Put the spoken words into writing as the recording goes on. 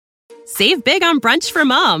Save big on brunch for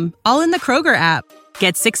mom, all in the Kroger app.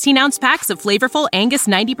 Get 16-ounce packs of flavorful Angus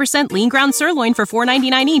 90% lean ground sirloin for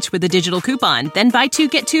 $4.99 each with a digital coupon. Then buy 2,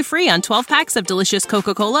 get 2 free on 12 packs of delicious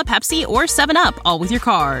Coca-Cola, Pepsi, or 7-Up, all with your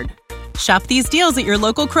card. Shop these deals at your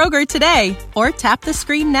local Kroger today, or tap the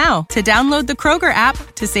screen now to download the Kroger app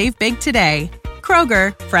to save big today.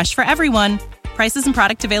 Kroger, fresh for everyone. Prices and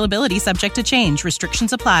product availability subject to change.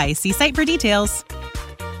 Restrictions apply. See site for details.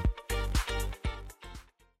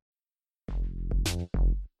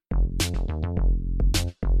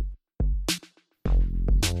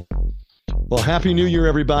 Well, Happy New Year,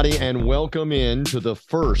 everybody, and welcome in to the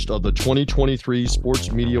first of the 2023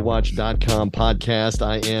 SportsMediaWatch.com podcast.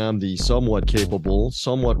 I am the somewhat capable,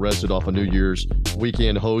 somewhat rested off a New Year's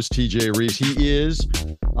weekend host, TJ Reese. He is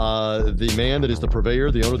the man that is the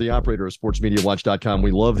purveyor, the owner, the operator of SportsMediaWatch.com.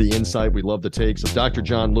 We love the insight. We love the takes of Dr.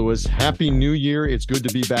 John Lewis. Happy New Year. It's good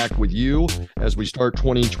to be back with you as we start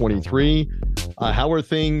 2023. How are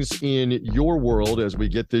things in your world as we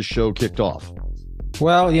get this show kicked off?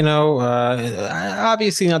 Well,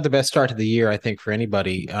 obviously not the best start to the year, I think, for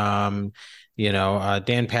anybody. Dan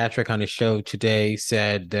Patrick on his show today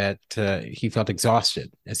said that he felt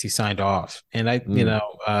exhausted as he signed off. And I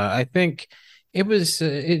think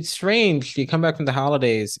it's strange. You come back from the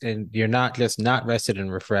holidays and you're not just not rested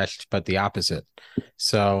and refreshed, but the opposite.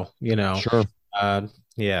 So, Sure.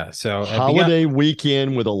 So holiday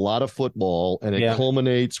weekend with a lot of football, and it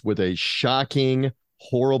culminates with a shocking,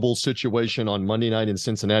 horrible situation on Monday night in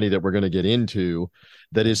Cincinnati that we're going to get into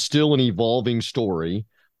that is still an evolving story.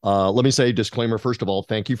 Let me say, disclaimer, first of all,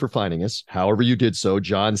 thank you for finding us. However you did so,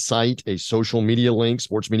 John's site, a social media link,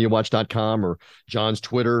 sportsmediawatch.com, or John's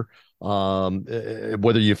Twitter,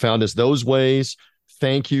 whether you found us those ways,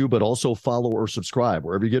 thank you, but also follow or subscribe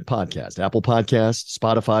wherever you get podcasts, Apple Podcasts,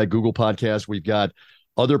 Spotify, Google Podcasts. We've got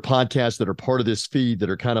other podcasts that are part of this feed that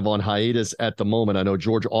are kind of on hiatus at the moment. I know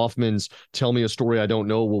George Offman's Tell Me a Story I Don't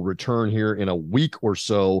Know will return here in a week or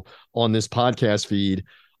so on this podcast feed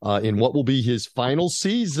in what will be his final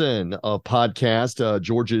season of podcast.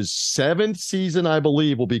 George's 7th season, I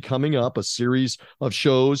believe, will be coming up, a series of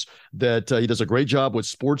shows that he does a great job with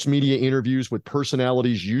sports media interviews with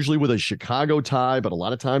personalities, usually with a Chicago tie, but a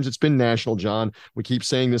lot of times it's been national, John. We keep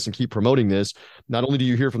saying this and keep promoting this. Not only do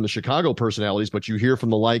you hear from the Chicago personalities, but you hear from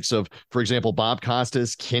the likes of, for example, Bob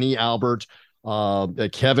Costas, Kenny Albert,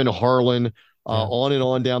 Kevin Harlan, on and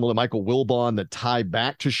on down the Michael Wilbon that tie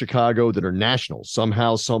back to Chicago that are national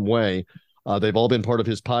somehow, some way. They've all been part of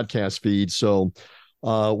his podcast feed. So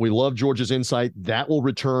we love George's insight. That will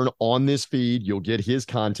return on this feed. You'll get his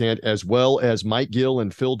content as well as Mike Gill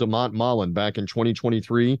and Phil DeMont Mullen back in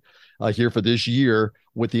 2023 here for this year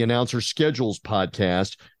with the Announcer Schedules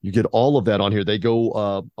podcast. You get all of that on here. They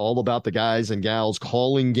go all about the guys and gals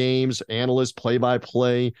calling games, analysts,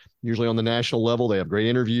 play-by-play, usually on the national level. They have great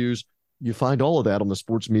interviews. You find all of that on the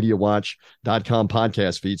sportsmediawatch.com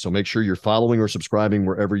podcast feed. So make sure you're following or subscribing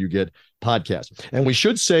wherever you get podcasts. And we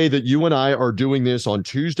should say that you and I are doing this on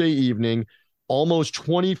Tuesday evening, almost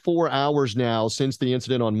 24 hours now since the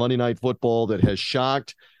incident on Monday Night Football that has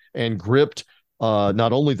shocked and gripped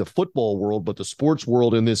not only the football world, but the sports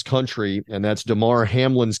world in this country. And that's Damar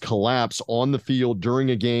Hamlin's collapse on the field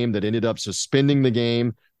during a game that ended up suspending the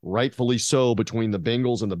game. Rightfully so, between the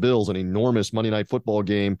Bengals and the Bills. An enormous Monday Night Football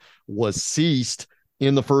game was ceased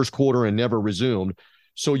in the first quarter and never resumed.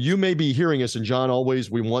 So you may be hearing us, and John, always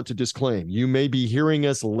we want to disclaim, you may be hearing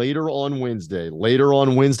us later on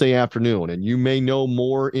Wednesday afternoon, and you may know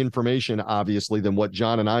more information, obviously, than what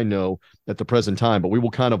John and I know at the present time, but we will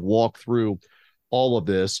kind of walk through all of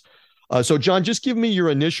this. So, John, just give me your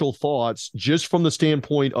initial thoughts just from the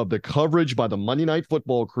standpoint of the coverage by the Monday Night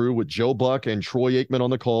Football crew with Joe Buck and Troy Aikman on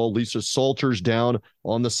the call, Lisa Salters down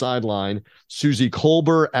on the sideline, Susie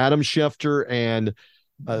Colbert, Adam Schefter, and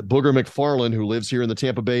Booger McFarland, who lives here in the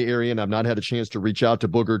Tampa Bay area. And I've not had a chance to reach out to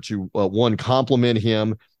Booger to, one, compliment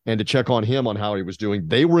him and to check on him on how he was doing.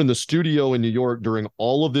 They were in the studio in New York during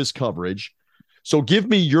all of this coverage. So give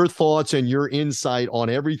me your thoughts and your insight on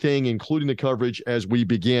everything, including the coverage, as we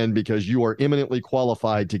begin, because you are eminently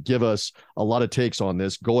qualified to give us a lot of takes on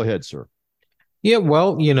this. Go ahead, sir. Yeah,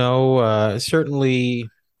 well, certainly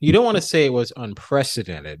you don't want to say it was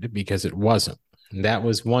unprecedented because it wasn't. And that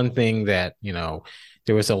was one thing that,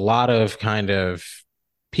 there was a lot of kind of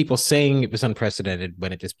people saying it was unprecedented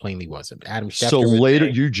when it just plainly wasn't. Adam Schefter. So later,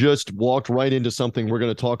 you just walked right into something we're going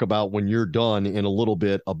to talk about when you're done in a little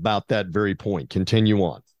bit about that very point. Continue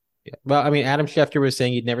on. Yeah. Well, I mean, Adam Schefter was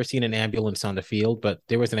saying he'd never seen an ambulance on the field, but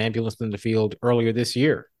there was an ambulance in the field earlier this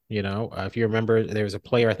year. If you remember, there was a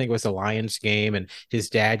player, I think it was the Lions game, and his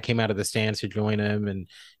dad came out of the stands to join him. And,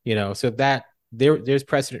 so that there's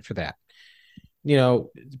precedent for that.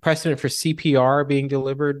 precedent for CPR being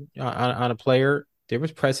delivered on a player. There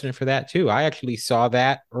was precedent for that too. I actually saw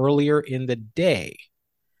that earlier in the day.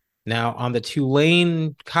 Now, on the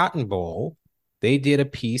Tulane Cotton Bowl, they did a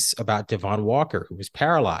piece about Devon Walker, who was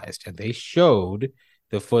paralyzed, and they showed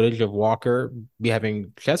the footage of Walker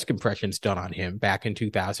having chest compressions done on him back in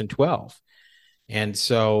 2012. And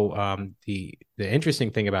so the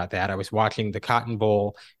interesting thing about that, I was watching the Cotton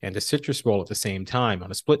Bowl and the Citrus Bowl at the same time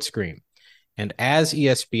on a split screen. And as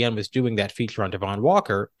ESPN was doing that feature on Devon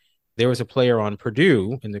Walker, there was a player on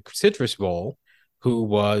Purdue in the Citrus Bowl who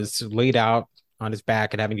was laid out on his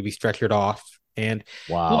back and having to be stretchered off. And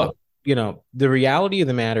wow, look, the reality of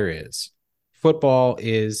the matter is football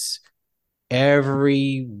is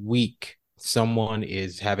every week someone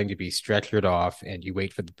is having to be stretchered off and you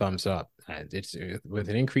wait for the thumbs up. And it's with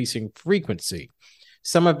an increasing frequency.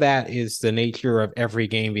 Some of that is the nature of every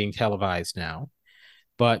game being televised now.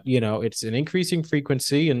 But, it's an increasing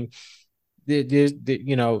frequency. And,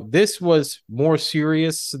 this was more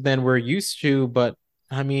serious than we're used to. But,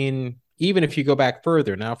 I mean, even if you go back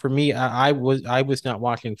further, now for me, I was not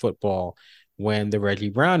watching football when the Reggie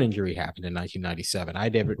Brown injury happened in 1997. I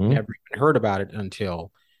never even heard about it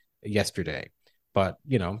until yesterday. But,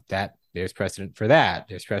 there's precedent for that.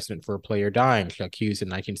 There's precedent for a player dying, Chuck Hughes in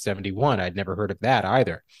 1971. I'd never heard of that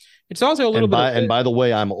either. It's also a little and by the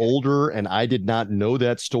way, I'm older and I did not know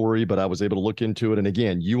that story, but I was able to look into it. And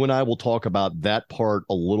again, you and I will talk about that part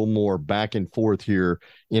a little more back and forth here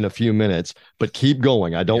in a few minutes, but keep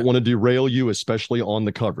going. I don't want to derail you, especially on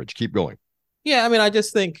the coverage. Keep going. Yeah, I mean, I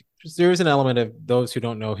just think there is an element of those who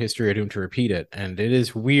don't know history are doomed to repeat it. And it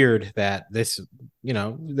is weird that this,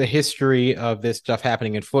 the history of this stuff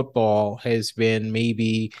happening in football has been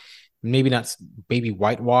maybe not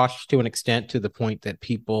whitewashed to an extent, to the point that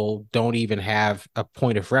people don't even have a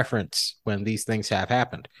point of reference when these things have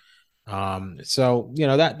happened. So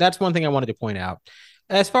that's one thing I wanted to point out.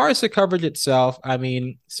 As far as the coverage itself, I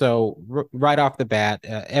mean, right off the bat,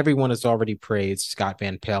 everyone has already praised Scott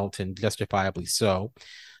Van Pelt, and justifiably so.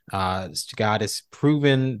 Scott has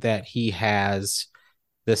proven that he has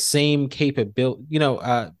the same capability.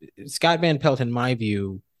 Scott Van Pelt, in my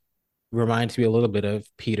view, reminds me a little bit of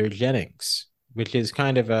Peter Jennings, which is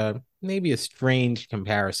kind of maybe a strange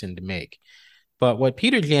comparison to make. But what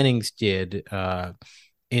Peter Jennings did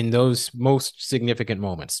in those most significant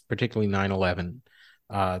moments, particularly 9/11,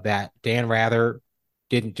 that Dan Rather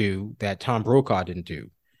didn't do, that Tom Brokaw didn't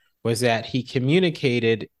do, was that he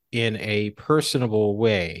communicated in a personable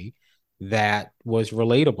way that was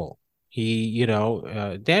relatable. He,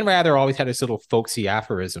 Dan Rather always had his little folksy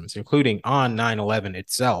aphorisms, including on 9/11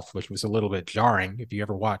 itself, which was a little bit jarring if you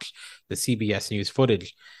ever watched the CBS News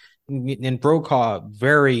footage. And Brokaw,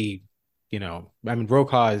 Brokaw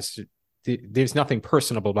is, there's nothing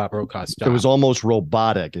personable about Brokaw's stuff. It was almost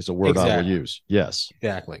robotic is a word I will use. Yes.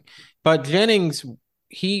 Exactly. But Jennings,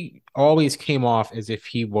 he always came off as if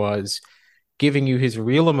he was giving you his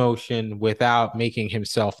real emotion without making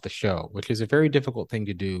himself the show, which is a very difficult thing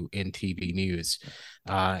to do in TV news.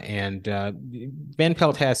 And Van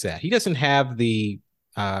Pelt has that. He doesn't have the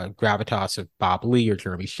gravitas of Bob Lee or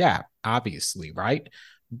Jeremy Schaap, obviously, right?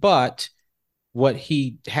 But what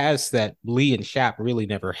he has that Lee and Schaap really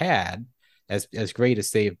never had, as great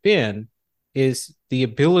as they have been, is the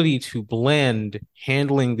ability to blend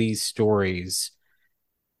handling these stories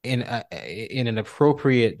in an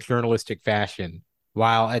appropriate journalistic fashion,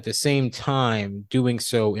 while at the same time doing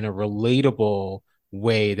so in a relatable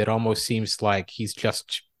way that almost seems like he's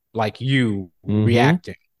just like you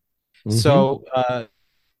reacting. So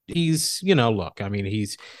he's, look, I mean,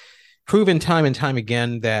 he's proven time and time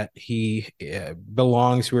again that he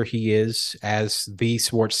belongs where he is as the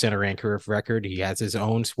Sports Center anchor of record. He has his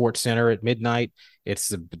own Sports Center at midnight. It's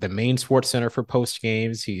the main Sports Center for post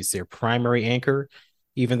games. He's their primary anchor,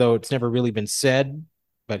 even though it's never really been said,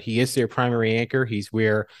 but he is their primary anchor. He's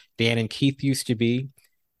where Dan and Keith used to be.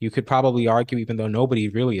 You could probably argue, even though nobody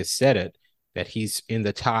really has said it, that he's in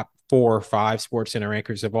the top 4 or 5 Sports Center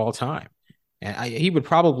anchors of all time. And he would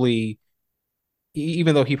probably,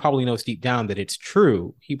 even though he probably knows deep down that it's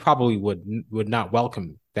true, he probably would not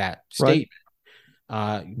welcome that statement.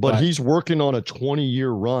 Right. But he's working on a 20-year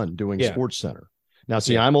run doing Sports Center. Now,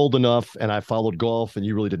 see, I'm old enough and I followed golf and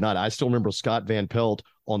you really did not. I still remember Scott Van Pelt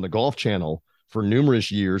on the Golf Channel for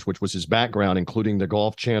numerous years, which was his background, including the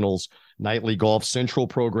Golf Channel's nightly Golf Central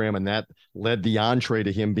program. And that led the entree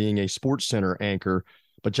to him being a Sports Center anchor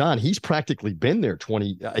But John, he's practically been there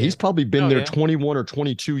 20. He's probably been there 21 or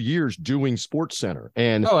 22 years doing Sports Center.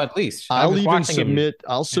 And at least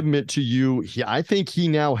I'll submit to you. I think he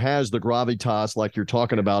now has the gravitas, like you're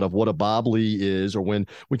talking about, of what a Bob Lee is, or when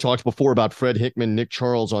we talked before about Fred Hickman, Nick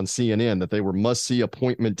Charles on CNN, that they were must-see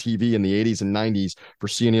appointment TV in the 80s and 90s for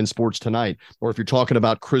CNN Sports Tonight. Or if you're talking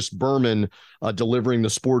about Chris Berman delivering the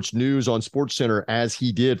sports news on Sports Center as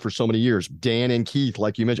he did for so many years, Dan and Keith,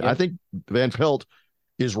 like you mentioned, I think Van Pelt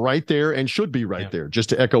is right there and should be right there, just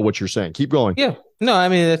to echo what you're saying. Keep going. Yeah. No, I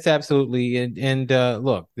mean, that's absolutely. And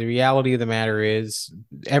look, the reality of the matter is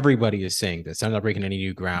everybody is saying this. I'm not breaking any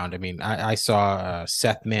new ground. I mean, I saw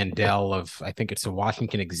Seth Mandel of, I think it's the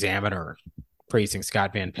Washington Examiner, praising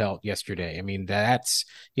Scott Van Pelt yesterday. I mean, that's,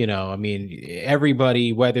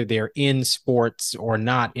 everybody, whether they're in sports or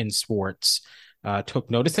not in sports,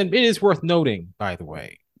 took notice. And it is worth noting, by the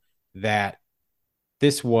way, that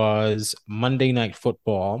this was Monday Night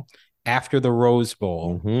Football after the Rose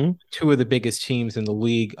Bowl. Mm-hmm. Two of the biggest teams in the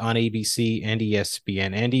league on ABC and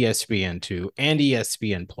ESPN and ESPN2 and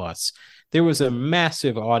ESPN Plus. There was a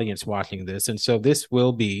massive audience watching this. And so this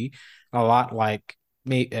will be a lot like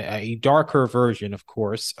a darker version, of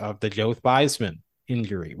course, of the Joe Theismann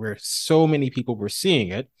injury, where so many people were seeing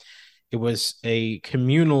it. It was a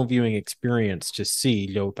communal viewing experience to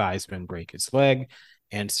see Joe Theismann break his leg.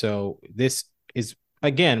 And so this is,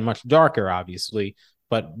 again, much darker, obviously,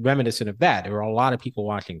 but reminiscent of that. There were a lot of people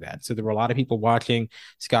watching that. So there were a lot of people watching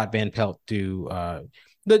Scott Van Pelt do, I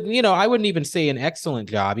wouldn't even say an excellent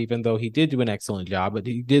job, even though he did do an excellent job, but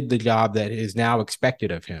he did the job that is now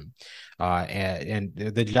expected of him. And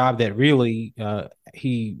the job that really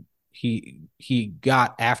he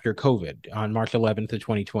got after COVID on March 11th of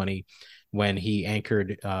 2020, when he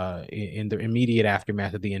anchored in the immediate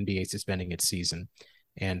aftermath of the NBA suspending its season.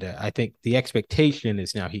 And I think the expectation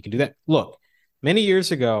is now he can do that. Look, many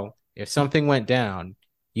years ago, if something went down,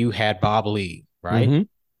 you had Bob Lee, right?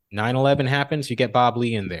 Mm-hmm. 9/11 happens, you get Bob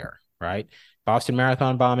Lee in there, right? Boston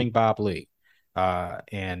Marathon bombing, Bob Lee.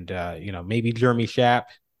 Maybe Jeremy Schaap,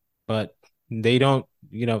 but they don't,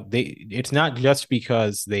 it's not just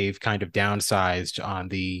because they've kind of downsized on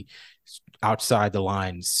the outside the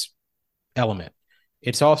lines element.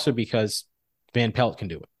 It's also because Van Pelt can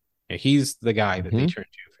do it. He's the guy that they turn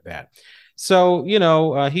to for that. So,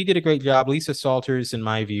 he did a great job. Lisa Salters, in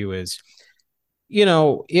my view, is,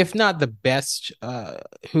 if not the best,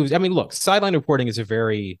 look, sideline reporting is a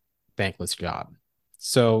very thankless job.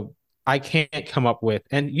 So I can't come up with,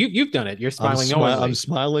 and you've done it. You're smiling. I'm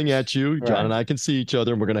smiling at you. John and I can see each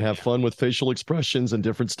other, and we're going to have fun with facial expressions and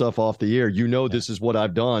different stuff off the air. This is what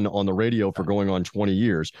I've done on the radio for going on 20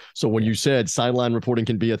 years. So when you said sideline reporting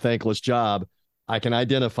can be a thankless job, I can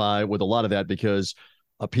identify with a lot of that, because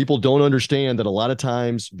people don't understand that a lot of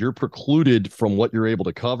times you're precluded from what you're able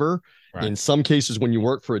to cover. Right. In some cases, when you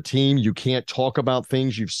work for a team, you can't talk about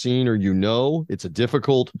things you've seen or it's a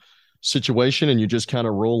difficult situation, and you just kind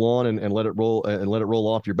of roll on and let it roll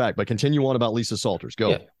off your back. But continue on about Lisa Salters. Go.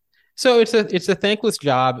 Yeah. So it's a thankless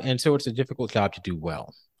job, and so it's a difficult job to do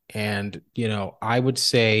well. And I would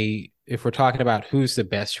say, if we're talking about who's the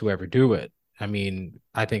best who ever do it, I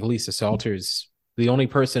think Lisa Salters, the only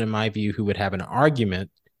person in my view who would have an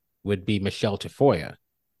argument would be Michelle Tafoya.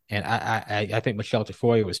 And I think Michelle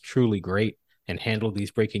Tafoya was truly great and handled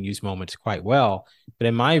these breaking news moments quite well. But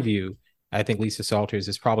in my view, I think Lisa Salters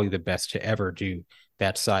is probably the best to ever do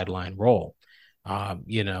that sideline role. And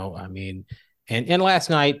last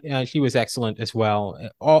night she was excellent as well.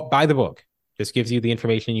 All by the book. Just gives you the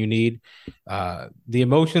information you need. The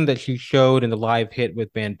emotion that she showed in the live hit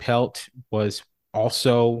with Van Pelt was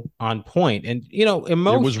also on point. And,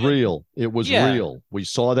 emotion. It was real. We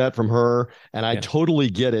saw that from her. And I totally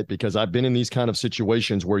get it, because I've been in these kind of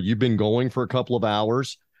situations where you've been going for a couple of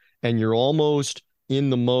hours and you're almost in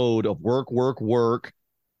the mode of work,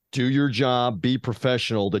 do your job, be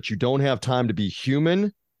professional, that you don't have time to be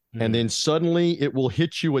human. And then suddenly it will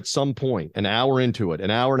hit you at some point, an hour into it,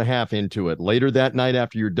 an hour and a half into it, later that night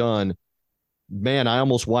after you're done. Man, I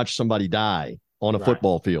almost watched somebody die on a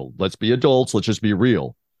football field. Let's be adults. Let's just be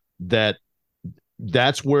real.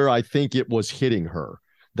 That's where I think it was hitting her,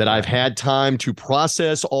 that I've had time to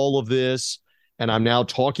process all of this, and I'm now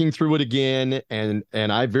talking through it again. And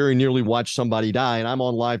I very nearly watched somebody die, and I'm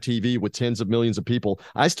on live TV with tens of millions of people.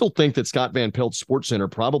 I still think that Scott Van Pelt Sports Center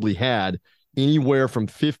probably had anywhere from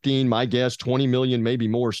 15, my guess, 20 million, maybe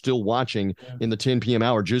more, still watching in the 10 p.m.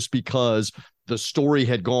 hour, just because the story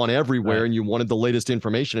had gone everywhere and you wanted the latest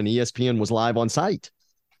information, and ESPN was live on site.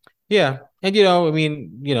 Yeah. And,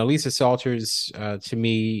 Lisa Salters, to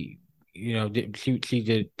me,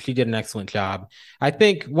 she did an excellent job. I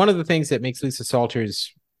think one of the things that makes Lisa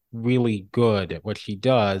Salters really good at what she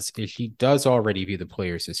does is she does already view the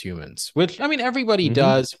players as humans, which I mean everybody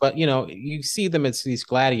does, but you see them as these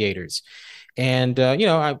gladiators. And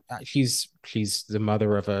she's the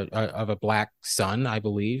mother of a black son, I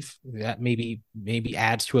believe. That maybe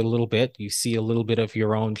adds to it a little bit. You see a little bit of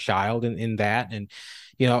your own child in that. And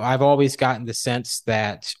I've always gotten the sense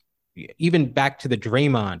that even back to the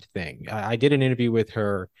Draymond thing, I did an interview with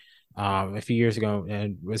her a few years ago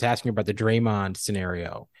and was asking her about the Draymond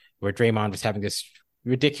scenario where Draymond was having this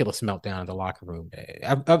ridiculous meltdown in the locker room.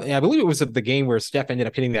 I believe it was the game where Steph ended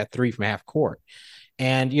up hitting that three from half court.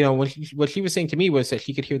 And, what she was saying to me was that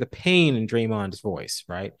she could hear the pain in Draymond's voice,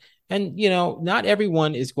 right? And, not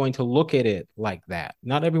everyone is going to look at it like that.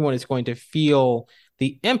 Not everyone is going to feel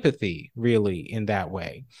the empathy really in that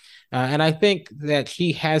way. And I think that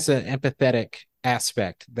she has an empathetic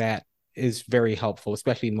aspect that is very helpful,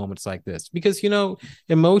 especially in moments like this. Because,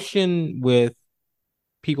 emotion with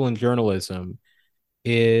people in journalism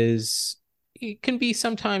it can be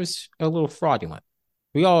sometimes a little fraudulent.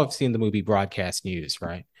 We all have seen the movie Broadcast News,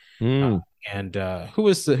 right? And who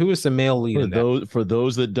was the male lead for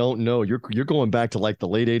those that don't know, you're going back to like the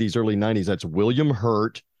late 80s, early 90s. That's William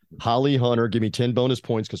Hurt, Holly Hunter. Give me 10 bonus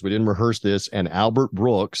points because we didn't rehearse this, and Albert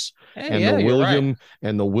Brooks. The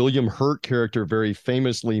William Hurt character very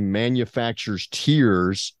famously manufactures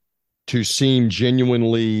tears to seem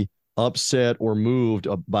genuinely upset or moved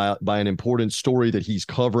by an important story that he's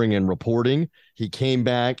covering and reporting. He came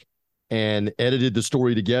back and edited the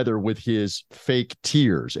story together with his fake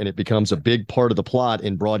tears. And it becomes a big part of the plot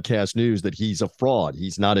in Broadcast News that he's a fraud.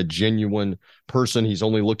 He's not a genuine person. He's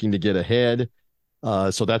only looking to get ahead.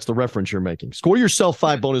 So that's the reference you're making. Score yourself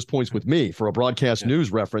 5 bonus points with me for a Broadcast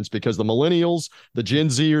News reference, because the millennials, the Gen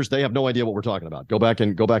Zers, they have no idea what we're talking about. Go back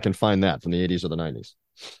and find that from the 80s or the 90s.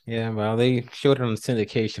 Yeah, well, they showed it on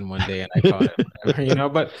syndication one day, and I caught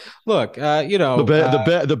it. But look,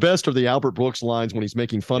 the best are the Albert Brooks lines when he's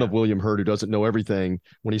making fun of William Hurt, who doesn't know everything.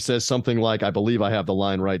 When he says something like, "I believe I have the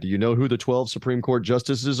line right. Do you know who the 12 Supreme Court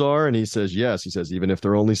justices are?" And he says, "Yes." He says, "Even if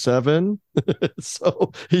they're only 7."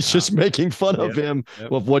 So he's just making fun of him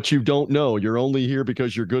of what you don't know. You're only here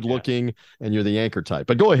because you're good looking and you're the anchor type.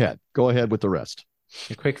 But go ahead with the rest.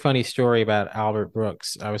 A quick funny story about Albert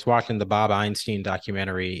Brooks. I was watching the Bob Einstein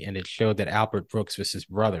documentary, and it showed that Albert Brooks was his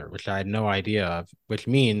brother, which I had no idea of, which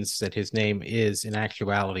means that his name is in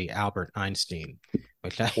actuality Albert Einstein.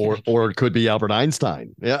 Or it could be Albert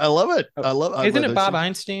Einstein. Yeah, I love it. Isn't it Bob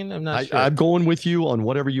Einstein? I'm not sure. I'm going with you on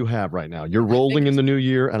whatever you have right now. You're rolling in the new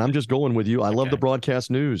year, and I'm just going with you. I love the Broadcast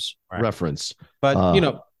News reference. But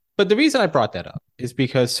but the reason I brought that up is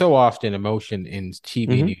because so often emotion in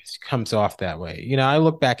TV news comes off that way. I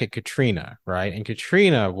look back at Katrina, right? And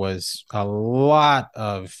Katrina was a lot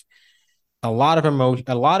of emotion,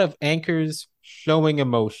 a lot of anchors showing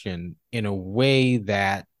emotion in a way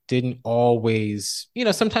that didn't always,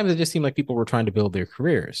 sometimes it just seemed like people were trying to build their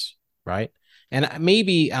careers, right? And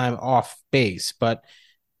maybe I'm off base, but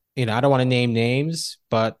I don't want to name names,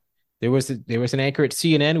 but there was an anchor at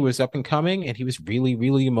CNN who was up and coming, and he was really,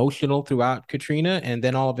 really emotional throughout Katrina. And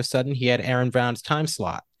then all of a sudden he had Aaron Brown's time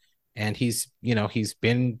slot, and he's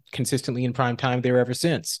been consistently in prime time there ever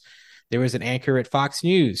since. There was an anchor at Fox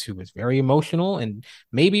News who was very emotional, and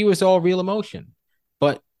maybe it was all real emotion,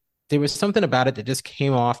 but there was something about it that just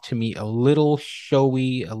came off to me a little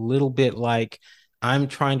showy, a little bit like I'm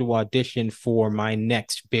trying to audition for my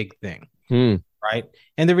next big thing. Right.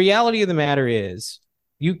 And the reality of the matter is,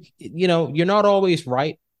 you're not always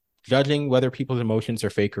right judging whether people's emotions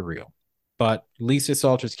are fake or real, but Lisa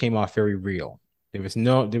Salters came off very real. There was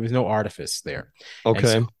no artifice there.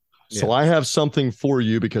 Okay. So I have something for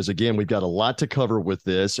you, because again, we've got a lot to cover with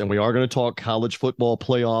this, and we are going to talk college football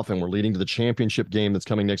playoff, and we're leading to the championship game that's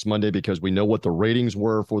coming next Monday, because we know what the ratings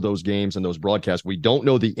were for those games and those broadcasts. We don't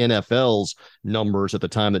know the NFL's numbers at the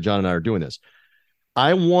time that John and I are doing this.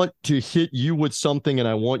 I want to hit you with something, and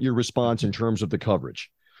I want your response in terms of the coverage.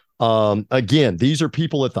 Again, these are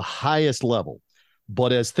people at the highest level,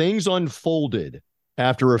 but as things unfolded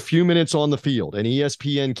after a few minutes on the field and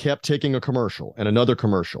ESPN kept taking a commercial and another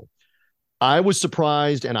commercial, I was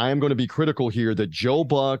surprised, and I am going to be critical here, that Joe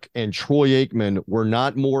Buck and Troy Aikman were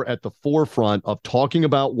not more at the forefront of talking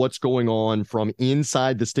about what's going on from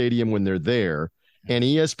inside the stadium when they're there. And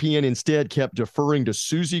ESPN instead kept deferring to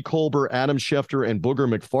Suzy Kolber, Adam Schefter, and Booger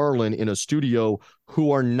McFarland in a studio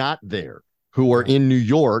who are not there, who are in New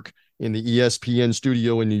York, in the ESPN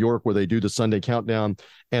studio in New York, where they do the Sunday Countdown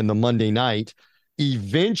and the Monday night.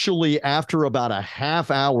 Eventually, after about a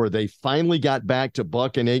half hour, they finally got back to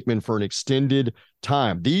Buck and Aikman for an extended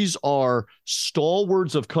time. These are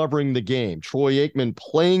stalwarts of covering the game. Troy Aikman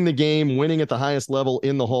playing the game, winning at the highest level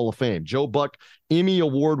in the Hall of Fame. Joe Buck, Emmy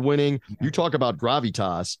Award winning. You talk about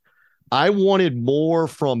gravitas. I wanted more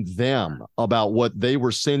from them about what they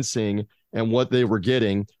were sensing and what they were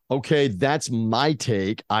getting. Okay, that's my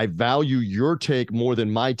take. I value your take more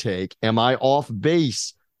than my take. Am I off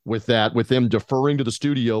base with that, with them deferring to the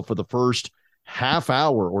studio for the first half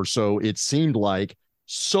hour or so? It seemed like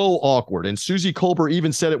so awkward. And Suzy Kolber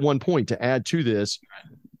even said at one point, to add to this,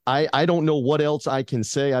 I don't know what else I can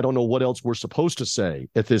say. I don't know what else we're supposed to say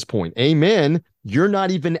at this point. Amen. You're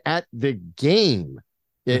not even at the game.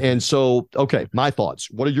 And so, okay, my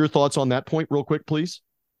thoughts. What are your thoughts on that point real quick, please?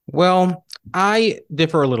 Well, I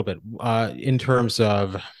differ a little bit in terms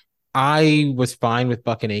of I was fine with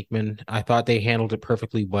Buck and Aikman. I thought they handled it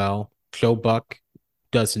perfectly well. Joe Buck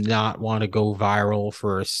does not want to go viral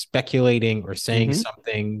for speculating or saying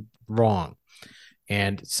something wrong.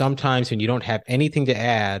 And sometimes when you don't have anything to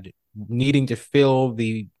add, needing to fill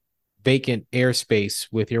the vacant airspace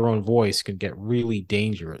with your own voice can get really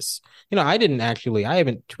dangerous. I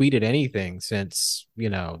haven't tweeted anything since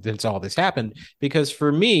all this happened, because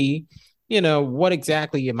for me, what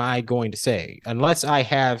exactly am I going to say? Unless I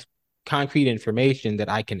have concrete information that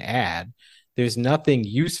I can add, there's nothing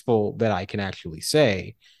useful that I can actually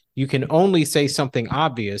say. You can only say something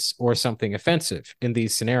obvious or something offensive in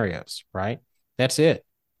these scenarios, right? That's it.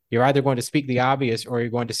 You're either going to speak the obvious or you're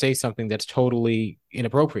going to say something that's totally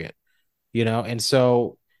inappropriate. And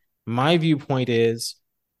so my viewpoint is,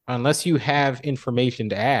 unless you have information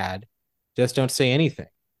to add, just don't say anything.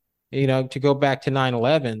 To go back to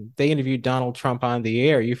 9/11, they interviewed Donald Trump on the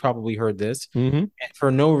air. You've probably heard this. And for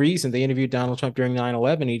no reason, they interviewed Donald Trump during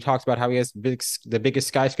 9/11. He talks about how he has the biggest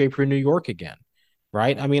skyscraper in New York again,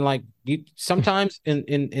 right? I mean, sometimes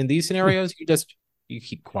in these scenarios, you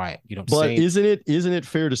keep quiet. You don't say anything. But isn't it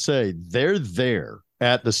fair to say they're there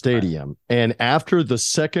at the stadium, right, and after the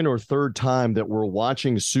second or third time that we're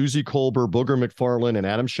watching Suzy Kolber, Booger McFarland, and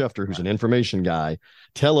Adam Schefter, who's an information guy,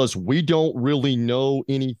 tell us we don't really know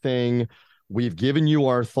anything, we've given you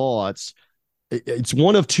our thoughts, it's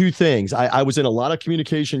one of two things. I was in a lot of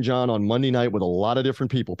communication, John, on Monday night with a lot of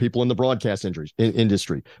different people in the broadcast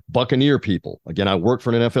industry, Buccaneer people. Again, I work for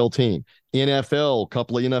an NFL team, a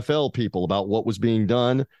couple of NFL people about what was being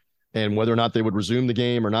done and whether or not they would resume the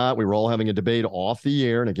game or not. We were all having a debate off the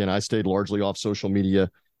air. And again, I stayed largely off social media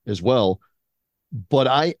as well. But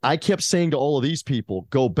I kept saying to all of these people,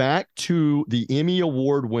 go back to the Emmy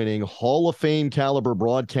Award-winning Hall of Fame caliber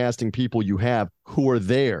broadcasting people you have who are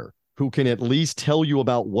there, who can at least tell you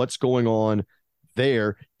about what's going on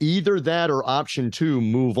there. Either that or option two,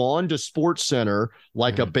 move on to Sports Center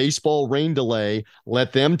like a baseball rain delay.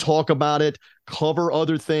 Let them talk about it, cover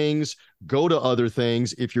other things, go to other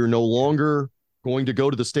things. If you're no longer going to go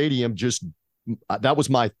to the stadium, just that was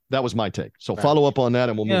my take. So follow up on that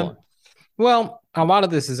and we'll move on. Well, a lot of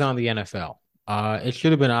this is on the NFL. It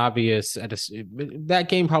should have been obvious. That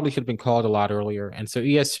game probably should have been called a lot earlier. And so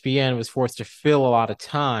ESPN was forced to fill a lot of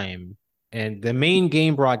time. And the main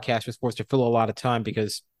game broadcast was forced to fill a lot of time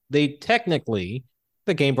because the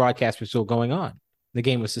game broadcast was still going on. The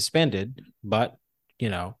game was suspended, but,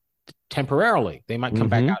 temporarily. They might come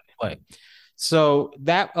back out and play. So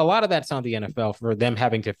a lot of that's on the NFL for them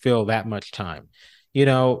having to fill that much time.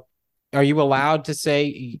 Are you allowed to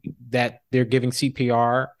say that they're giving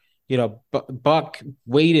CPR? Buck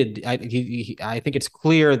waited. I think it's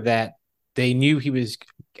clear that they knew he was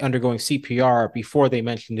undergoing CPR before they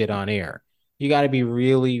mentioned it on air. You got to be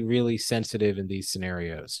really, really sensitive in these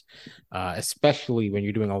scenarios, especially when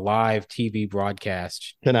you're doing a live TV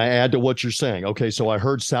broadcast. Can I add to what you're saying? Okay, so I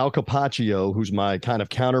heard Sal Capaccio, who's my kind of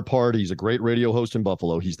counterpart. He's a great radio host in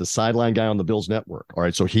Buffalo. He's the sideline guy on the Bills network. All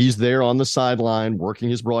right, so he's there on the sideline working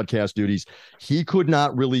his broadcast duties. He could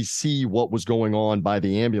not really see what was going on by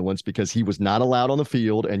the ambulance because he was not allowed on the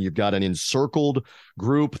field, and you've got an encircled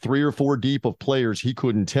group, 3 or 4 deep of players. He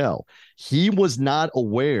couldn't tell. He was not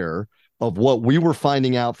aware of what we were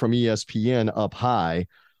finding out from ESPN up high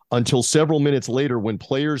until several minutes later when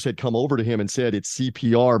players had come over to him and said it's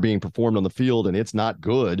CPR being performed on the field and it's not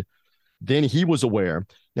good. Then he was aware.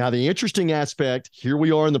 Now, the interesting aspect, here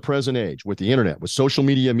we are in the present age with the internet, with social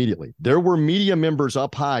media immediately. There were media members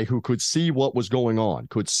up high who could see what was going on,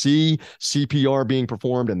 could see CPR being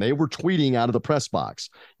performed, and they were tweeting out of the press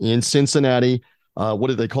box in Cincinnati. What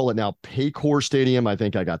do they call it now? Paycor Stadium. I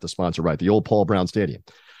think I got the sponsor right. The old Paul Brown Stadium.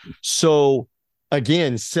 So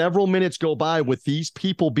again, several minutes go by with these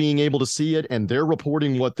people being able to see it and they're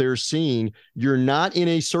reporting what they're seeing. You're not in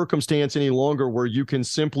a circumstance any longer where you can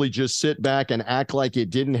simply just sit back and act like it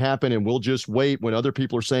didn't happen and we'll just wait when other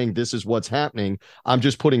people are saying this is what's happening. I'm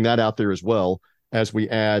just putting that out there as well as we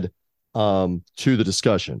add to the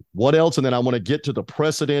discussion. What else? And then I want to get to the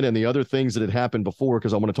precedent and the other things that had happened before,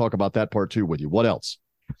 because I want to talk about that part too with you. What else?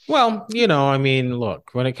 Well, I mean, look,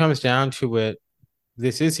 when it comes down to it,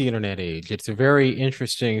 this is the internet age. It's a very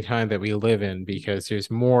interesting time that we live in because there's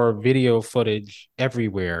more video footage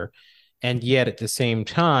everywhere. And yet at the same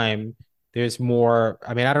time, there's more,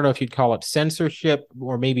 I mean, I don't know if you'd call it censorship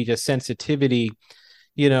or maybe just sensitivity.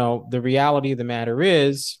 The reality of the matter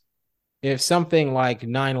is, if something like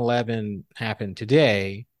 9/11 happened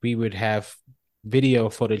today, we would have video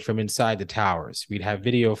footage from inside the towers. We'd have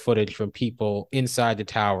video footage from people inside the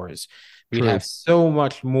towers. We'd have so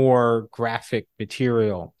much more graphic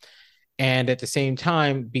material. And at the same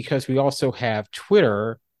time, because we also have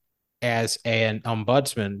Twitter as an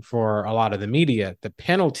ombudsman for a lot of the media, the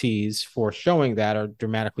penalties for showing that are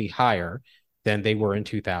dramatically higher than they were in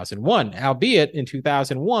 2001. Albeit in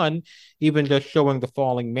 2001, even just showing the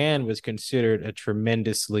falling man was considered a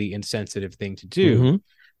tremendously insensitive thing to do. Mm-hmm.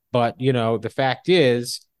 But, the fact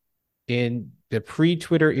is, in the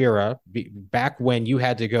pre-Twitter era, back when you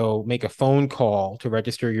had to go make a phone call to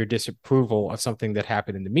register your disapproval of something that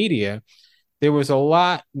happened in the media, there was a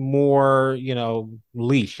lot more,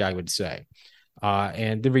 leash, I would say.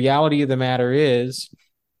 And the reality of the matter is,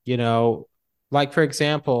 like, for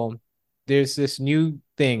example, there's this new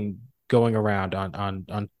thing going around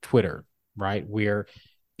on Twitter, right? Where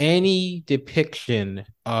any depiction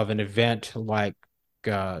of an event like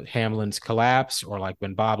Hamlin's collapse, or like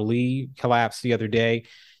when Bob Lee collapsed the other day,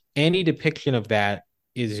 any depiction of that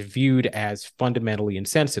is viewed as fundamentally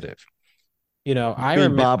insensitive. I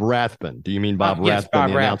remember Bob Rathbun. Do you mean Bob Rathbun, yes, Bob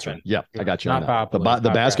the announcer? Rathbun. Yeah, I got you. Not on that. The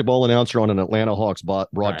basketball announcer on an Atlanta Hawks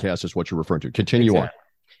broadcast right. Is what you're referring to. Continue on.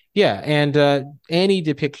 Yeah, and any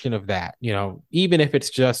depiction of that, even if it's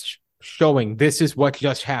just showing this is what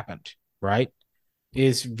just happened, right,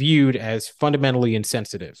 is viewed as fundamentally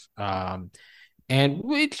insensitive. And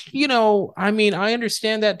which, I mean, I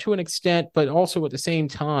understand that to an extent, but also at the same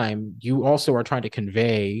time, you also are trying to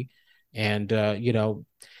convey. And,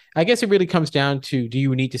 I guess it really comes down to, do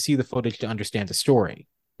you need to see the footage to understand the story?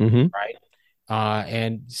 Mm-hmm. Right.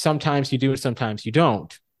 And sometimes you do, and sometimes you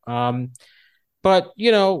don't. But,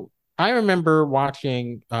 I remember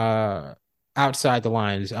watching Outside the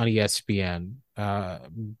Lines on ESPN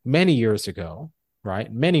many years ago,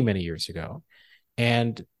 right? Many, many years ago.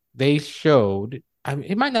 And they showed,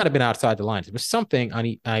 it might not have been Outside the Lines. It was something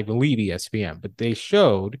on, I believe, ESPN, but they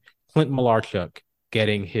showed Clint Malarchuk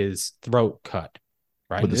getting his throat cut,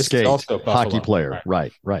 right? With the skate, also hockey player.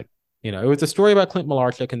 Right. It was a story about Clint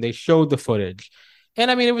Malarchuk, and they showed the footage.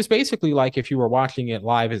 And I mean, it was basically like if you were watching it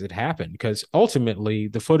live as it happened, because ultimately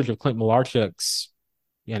the footage of Clint Malarchuk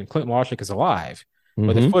is alive. Mm-hmm.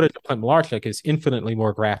 But the footage of Clint Malarchuk is infinitely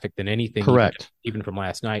more graphic than anything. Correct. Even from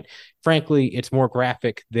last night. Frankly, it's more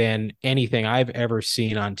graphic than anything I've ever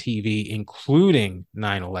seen on TV, including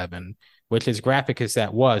 9/11, which, as graphic as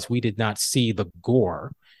that was, we did not see the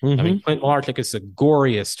gore. Mm-hmm. I mean, Clint Malarchuk is the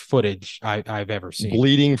goriest footage I've ever seen.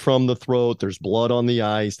 Bleeding from the throat. There's blood on the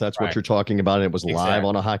ice. That's right. What you're talking about. And it was live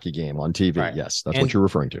on a hockey game on TV. Right. Yes, that's what you're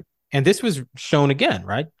referring to. And this was shown again,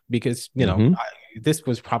 right? Because, this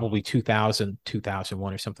was probably 2000,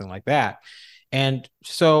 2001 or something like that. And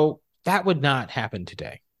so that would not happen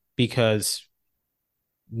today because,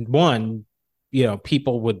 one,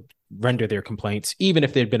 people would render their complaints, even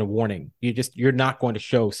if there'd been a warning. You're not going to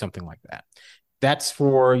show something like that. That's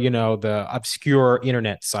for, the obscure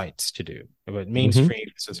internet sites to do. But mainstream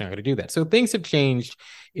is not going to do that. So things have changed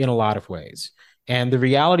in a lot of ways. And the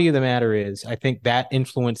reality of the matter is, I think that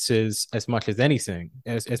influences as much as anything,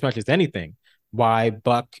 why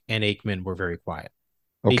Buck and Aikman were very quiet.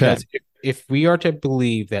 Okay. Because if we are to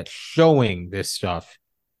believe that showing this stuff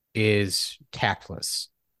is tactless,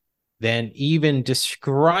 then even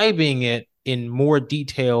describing it in more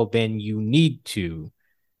detail than you need to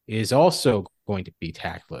is also going to be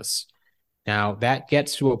tactless. Now, that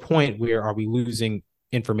gets to a point where are we losing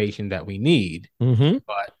information that we need? Mm-hmm.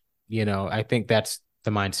 But, I think that's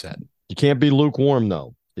the mindset. You can't be lukewarm,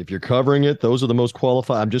 though. If you're covering it, those are the most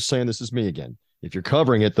qualified. I'm just saying, this is me again. If you're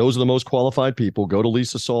covering it, those are the most qualified people. Go to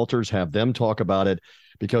Lisa Salters, have them talk about it,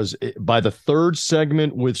 because by the third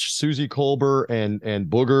segment with Susie Kolber and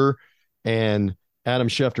Booger and Adam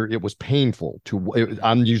Schefter, it was painful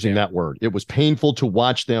I'm using that word. It was painful to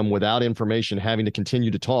watch them without information, having to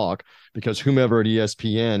continue to talk because whomever at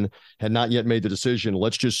ESPN had not yet made the decision.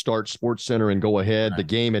 Let's just start SportsCenter and go ahead. Right. The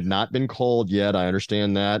game had not been called yet. I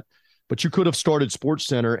understand that. But you could have started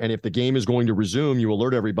SportsCenter, and if the game is going to resume, you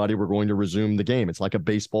alert everybody we're going to resume the game. It's like a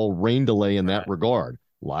baseball rain delay in that regard.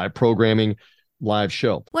 Live programming, live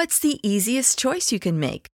show. What's the easiest choice you can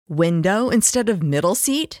make? Window instead of middle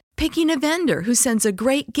seat? Picking a vendor who sends a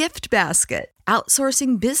great gift basket?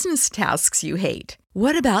 Outsourcing business tasks you hate?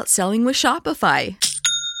 What about selling with Shopify?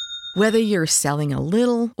 Whether you're selling a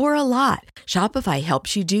little or a lot, Shopify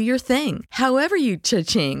helps you do your thing, however you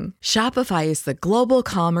cha-ching. Shopify is the global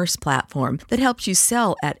commerce platform that helps you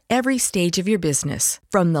sell at every stage of your business.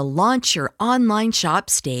 From the launch your online shop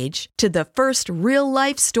stage to the first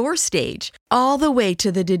real-life store stage, all the way to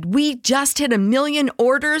the did we just hit 1 million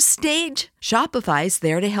orders stage. Shopify's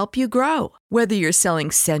there to help you grow. Whether you're selling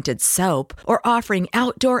scented soap or offering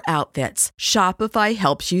outdoor outfits, Shopify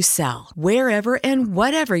helps you sell. Wherever and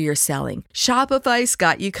whatever you're selling, Shopify's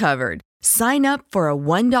got you covered. Sign up for a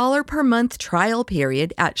 $1 per month trial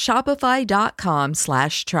period at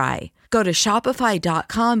shopify.com/try. Go to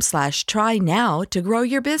shopify.com/try now to grow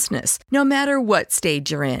your business, no matter what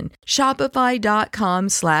stage you're in.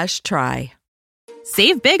 Shopify.com/try.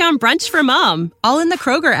 Save big on brunch for mom, all in the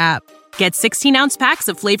Kroger app. Get 16-ounce packs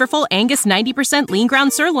of flavorful Angus 90% lean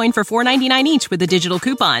ground sirloin for $4.99 each with a digital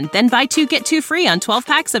coupon. Then buy 2, get 2 free on 12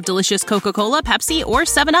 packs of delicious Coca-Cola, Pepsi, or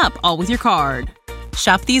 7-Up, all with your card.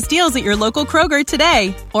 Shop these deals at your local Kroger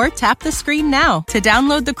today, or tap the screen now to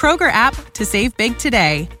download the Kroger app to save big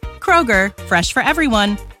today. Kroger, fresh for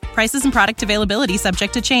everyone. Prices and product availability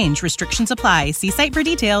subject to change. Restrictions apply. See site for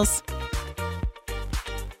details.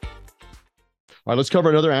 All right, let's cover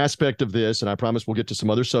another aspect of this, and I promise we'll get to some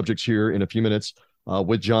other subjects here in a few minutes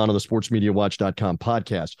with John on the SportsMediaWatch.com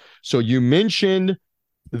podcast. So you mentioned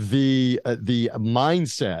the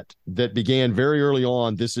mindset that began very early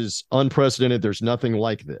on. This is unprecedented. There's nothing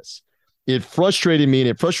like this. It frustrated me, and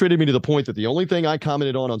it frustrated me to the point that the only thing I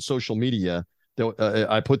commented on social media, that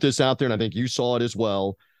I put this out there, and I think you saw it as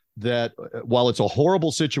well, that while it's a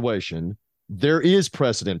horrible situation, there is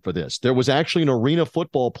precedent for this. There was actually an arena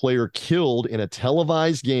football player killed in a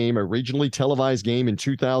televised game, a regionally televised game in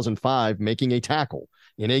 2005, making a tackle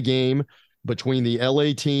in a game between the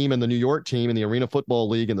LA team and the New York team in the Arena Football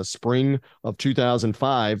League in the spring of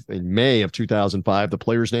 2005. In May of 2005, the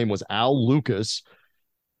player's name was Al Lucas.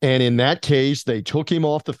 And in that case, they took him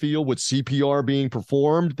off the field with CPR being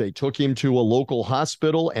performed. They took him to a local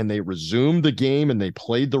hospital and they resumed the game and they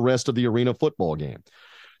played the rest of the arena football game.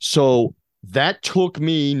 So that took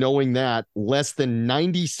me, knowing that, less than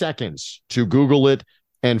 90 seconds to Google it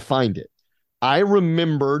and find it. I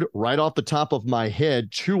remembered right off the top of my head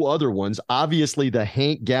 2 other ones. Obviously, the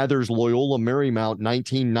Hank Gathers Loyola Marymount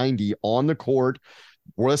 1990 on the court,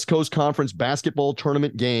 West Coast Conference basketball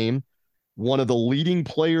tournament game. One of the leading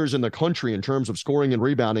players in the country in terms of scoring and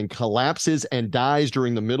rebounding collapses and dies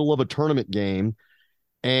during the middle of a tournament game.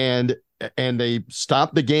 And they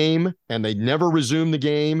stopped the game and they never resumed the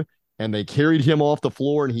game. And they carried him off the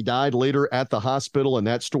floor and he died later at the hospital. And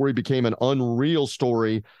that story became an unreal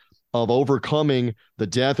story of overcoming the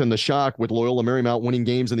death and the shock with Loyola Marymount winning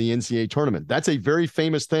games in the NCAA tournament. That's a very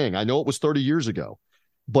famous thing. I know it was 30 years ago,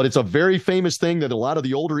 but it's a very famous thing that a lot of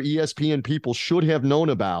the older ESPN people should have known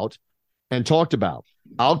about and talked about.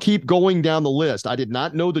 I'll keep going down the list. I did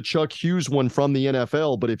not know the Chuck Hughes one from the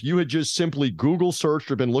NFL, but if you had just simply Google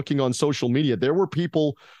searched or been looking on social media, there were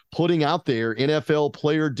people putting out there NFL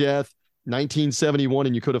player death 1971,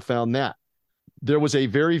 and you could have found that. There was a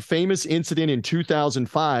very famous incident in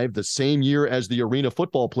 2005, the same year as the arena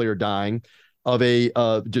football player dying, of a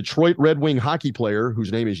Detroit Red Wing hockey player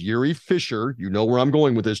whose name is Yuri Fisher. You know where I'm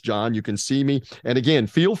going with this, John. You can see me. And again,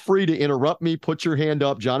 feel free to interrupt me, put your hand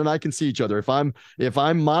up. John and I can see each other. If I'm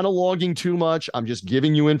monologuing too much, I'm just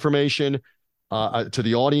giving you information to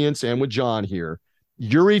the audience and with John here.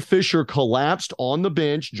 Yuri Fisher collapsed on the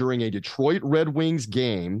bench during a Detroit Red Wings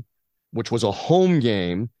game, which was a home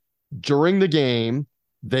game. During the game,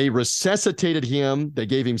 they resuscitated him. They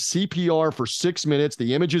gave him CPR for 6 minutes.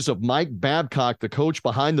 The images of Mike Babcock, the coach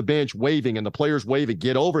behind the bench, waving and the players waving,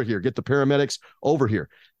 get over here, get the paramedics over here.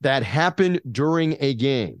 That happened during a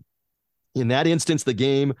game. In that instance, the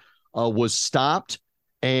game was stopped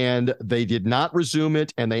and they did not resume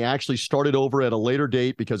it. And they actually started over at a later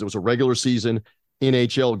date because it was a regular season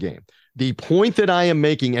NHL game. The point that I am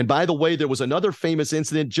making, and by the way, there was another famous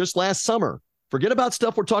incident just last summer. Forget about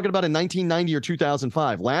stuff we're talking about in 1990 or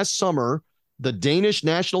 2005. Last summer, the Danish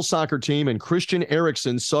national soccer team and Christian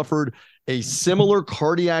Eriksen suffered a similar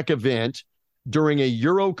cardiac event during a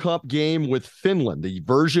Euro Cup game with Finland, the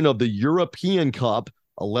version of the European Cup,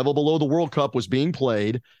 a level below the World Cup, was being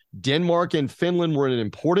played. Denmark and Finland were in an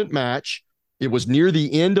important match. It was near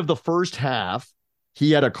the end of the first half.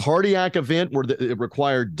 He had a cardiac event where it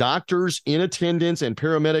required doctors in attendance and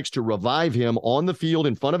paramedics to revive him on the field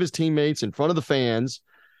in front of his teammates, in front of the fans.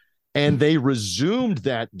 And they resumed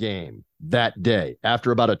that game that day.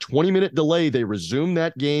 After about a 20-minute delay, they resumed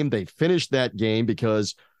that game. They finished that game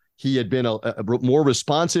because he had been a more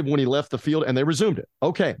responsive when he left the field, and they resumed it.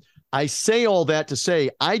 Okay. I say all that to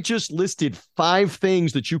say I just listed 5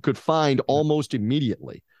 things that you could find almost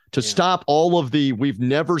immediately to stop all of the we've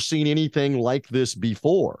never seen anything like this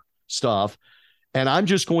before stuff. And I'm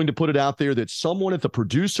just going to put it out there that someone at the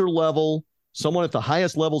producer level, someone at the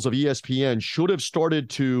highest levels of ESPN should have started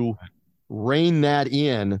to rein that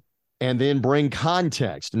in and then bring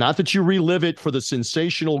context. Not that you relive it for the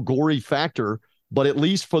sensational, gory factor, but at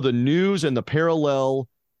least for the news and the parallel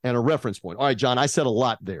and a reference point. All right, John, I said a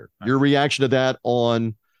lot there. Your reaction to that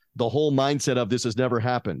on the whole mindset of this has never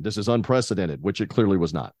happened, this is unprecedented, which it clearly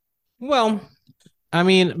was not. Well, I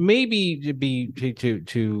mean, maybe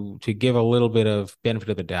to give a little bit of benefit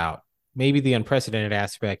of the doubt, maybe the unprecedented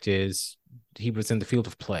aspect is he was in the field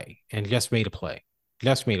of play and just made a play.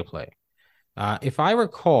 If I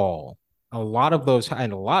recall, a lot of those,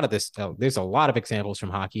 and a lot of this, there's a lot of examples from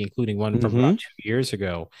hockey, including one from about 2 years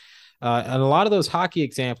ago. And a lot of those hockey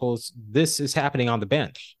examples, this is happening on the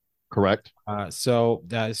bench. Correct. So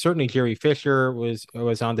certainly Jerry Fisher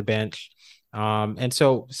was on the bench. And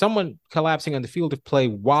so someone collapsing on the field of play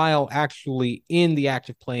while actually in the act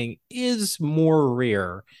of playing is more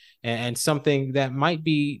rare and something that might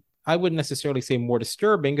be, I wouldn't necessarily say more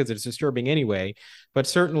disturbing because it's disturbing anyway, but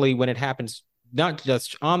certainly when it happens, not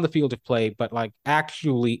just on the field of play, but like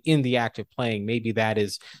actually in the act of playing, maybe that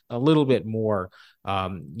is a little bit more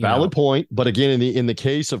valid point. But again, in the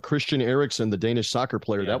case of Christian Eriksen, the Danish soccer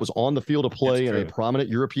player, that was on the field of play in a prominent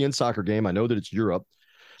European soccer game. I know that it's Europe.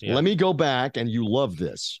 Yeah. Let me go back, and you love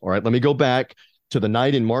this. All right, let me go back to the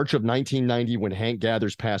night in March of 1990 when Hank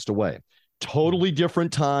Gathers passed away. Totally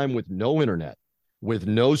different time with no internet, with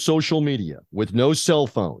no social media, with no cell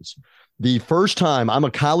phones. The first time, I'm a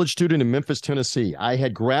college student in Memphis, Tennessee. I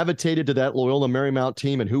had gravitated to that Loyola Marymount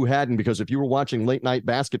team, and who hadn't? Because if you were watching late night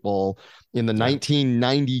basketball in the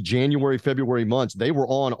 1990 January, February months, they were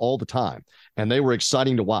on all the time, and they were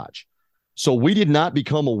exciting to watch. So we did not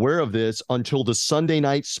become aware of this until the Sunday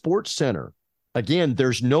Night Sports Center. Again,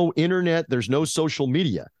 there's no internet, there's no social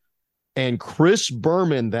media. And Chris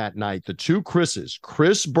Berman that night, the two Chris's,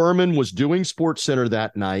 Chris Berman was doing Sports Center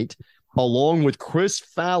that night, along with Chris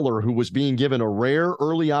Fowler, who was being given a rare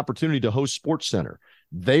early opportunity to host Sports Center.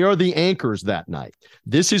 They are the anchors that night.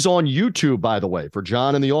 This is on YouTube, by the way, for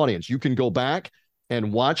John and the audience. You can go back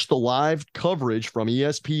and watch the live coverage from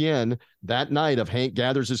ESPN that night of Hank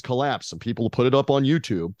Gathers' collapse. Some people put it up on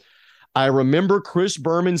YouTube. I remember Chris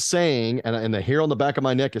Berman saying, and the hair on the back of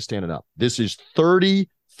my neck is standing up, this is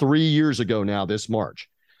 33 years ago now this March.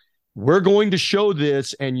 We're going to show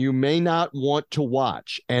this, and you may not want to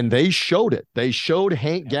watch. And they showed it. They showed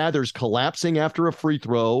Hank Gathers collapsing after a free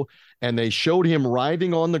throw, and they showed him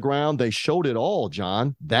writhing on the ground. They showed it all,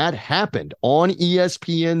 John. That happened on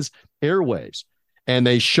ESPN's airwaves. And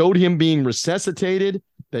they showed him being resuscitated.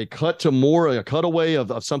 They cut to a cutaway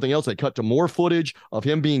of something else. They cut to more footage of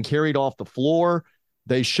him being carried off the floor.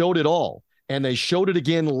 They showed it all. And they showed it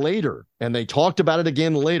again later. And they talked about it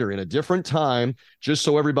again later in a different time, just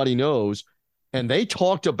so everybody knows. And they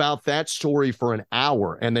talked about that story for an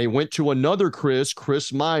hour. And they went to another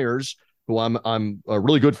Chris Myers, who I'm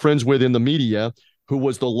really good friends with in the media, who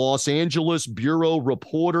was the Los Angeles bureau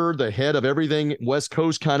reporter, the head of everything West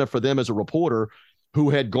Coast kind of for them as a reporter, who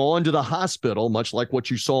had gone to the hospital, much like what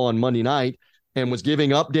you saw on Monday night, and was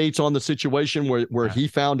giving updates on the situation where he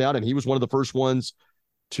found out, and he was one of the first ones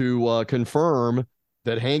to confirm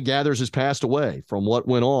that Hank Gathers has passed away from what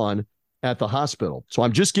went on at the hospital. So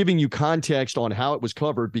I'm just giving you context on how it was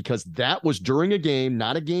covered, because that was during a game,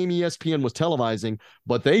 not a game ESPN was televising,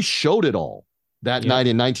 but they showed it all that night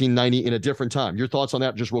in 1990 in a different time. Your thoughts on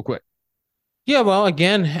that just real quick? Yeah, well,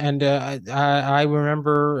 again, and I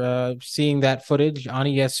remember seeing that footage on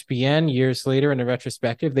ESPN years later in a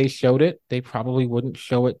retrospective. They showed it. They probably wouldn't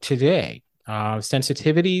show it today.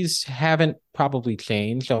 Sensitivities haven't probably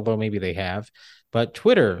changed, although maybe they have. But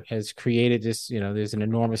Twitter has created this, there's an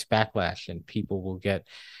enormous backlash, and people will get,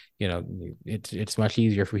 it's much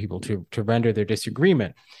easier for people to render their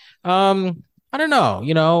disagreement. I don't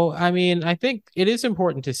know, I mean, I think it is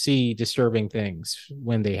important to see disturbing things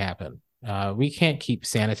when they happen. We can't keep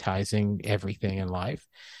sanitizing everything in life.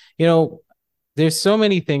 There's so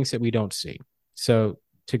many things that we don't see. So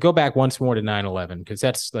to go back once more to 9/11, because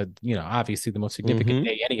that's obviously the most significant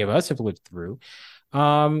day any of us have lived through.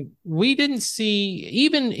 We didn't see,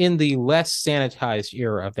 even in the less sanitized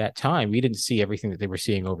era of that time, we didn't see everything that they were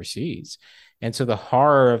seeing overseas. And so the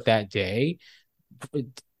horror of that day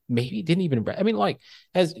maybe didn't even, I mean, like,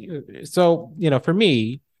 for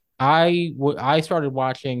me, I started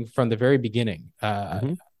watching from the very beginning,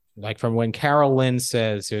 like from when Carol Lynn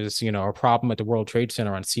says there's, a problem at the World Trade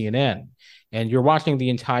Center on CNN, and you're watching the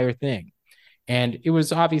entire thing. And it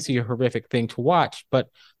was obviously a horrific thing to watch, but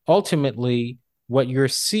ultimately what you're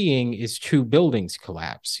seeing is two buildings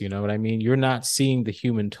collapse. You know what I mean? You're not seeing the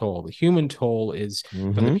human toll. The human toll is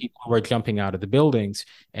from the people who are jumping out of the buildings.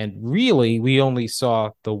 And really, we only saw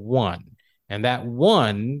the one. And that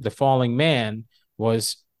one, the falling man,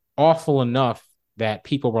 was awful enough that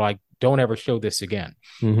people were like, don't ever show this again.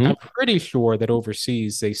 I'm pretty sure that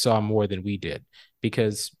overseas they saw more than we did,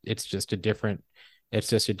 because it's just a different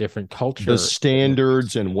culture. The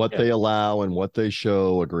standards and what they allow and what they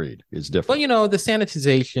show, agreed, is different. But the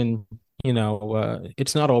sanitization,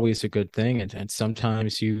 it's not always a good thing, and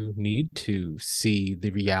sometimes you need to see the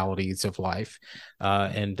realities of life,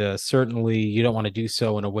 and certainly you don't want to do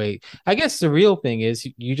so in a way. I guess the real thing is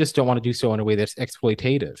you just don't want to do so in a way that's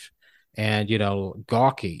exploitative and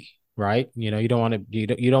gawky, right? You don't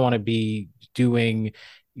want to be doing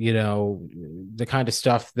the kind of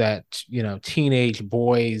stuff that teenage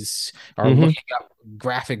boys are looking up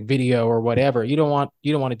graphic video or whatever. You don't want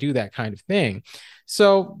to do that kind of thing.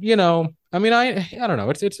 So I mean, I don't know,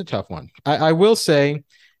 it's a tough one. I will say,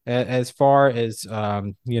 as far as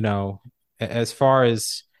as far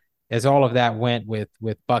as all of that went with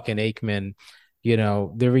Buck and Aikman,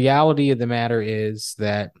 the reality of the matter is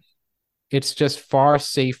that it's just far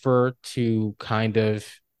safer to kind of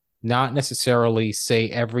not necessarily say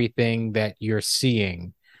everything that you're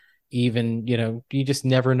seeing. Even, you just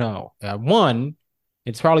never know. One,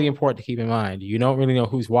 it's probably important to keep in mind, you don't really know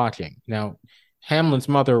who's watching. Now, Hamlin's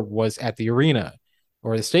mother was at the arena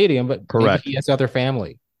or the stadium, but maybe he has other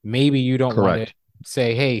family. Maybe you don't want to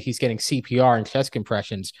say, hey, he's getting CPR and chest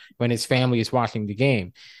compressions when his family is watching the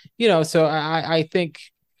game. So I think,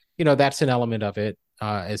 that's an element of it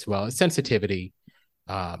as well. It's sensitivity.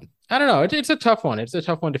 I don't know. It's a tough one. It's a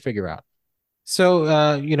tough one to figure out.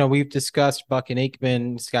 So, we've discussed Buck and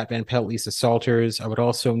Aikman, Scott Van Pelt, Lisa Salters. I would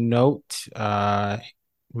also note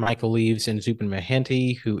Michael Leaves and Zubin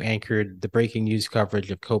Mehenti, who anchored the breaking news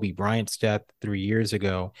coverage of Kobe Bryant's death 3 years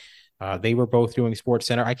ago. They were both doing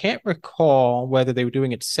SportsCenter. I can't recall whether they were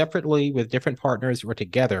doing it separately with different partners or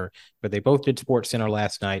together, but they both did SportsCenter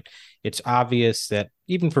last night. It's obvious that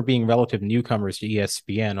even for being relative newcomers to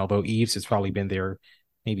ESPN, although Eves has probably been there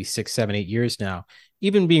maybe 6, 7, 8 years now,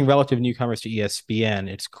 even being relative newcomers to ESPN,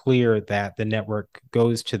 it's clear that the network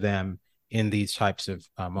goes to them in these types of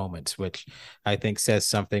moments, which I think says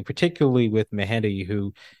something, particularly with Mehenti,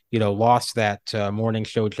 who, lost that morning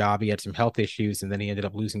show job. He had some health issues, and then he ended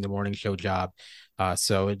up losing the morning show job.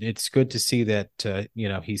 So it's good to see that,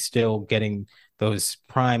 he's still getting those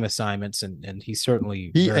prime assignments, and he's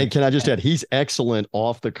certainly. And can I just add, he's excellent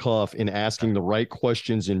off the cuff in asking the right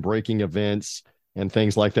questions in breaking events and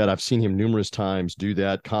things like that. I've seen him numerous times do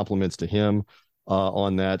that. Compliments to him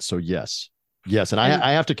on that. So yes. And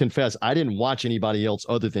I have to confess, I didn't watch anybody else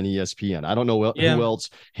other than ESPN. I don't know who else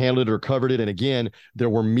handled it or covered it. And again, there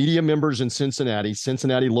were media members in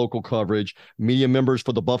Cincinnati local coverage, media members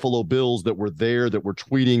for the Buffalo Bills that were there, that were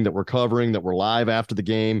tweeting, that were covering, that were live after the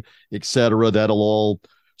game, etc. That'll all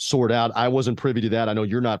sort out. I wasn't privy to that. I know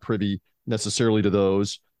you're not privy necessarily to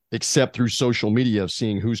those, except through social media, of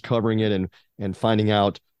seeing who's covering it and finding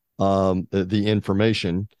out the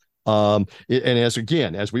information. And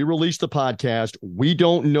as we release the podcast, we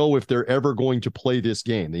don't know if they're ever going to play this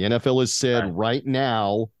game. The NFL has said right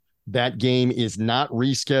now that game is not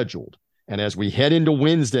rescheduled. And as we head into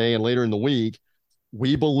Wednesday and later in the week,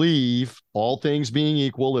 we believe, all things being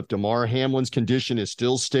equal, if Damar Hamlin's condition is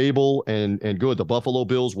still stable and good, the Buffalo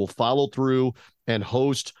Bills will follow through and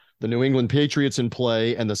host the New England Patriots in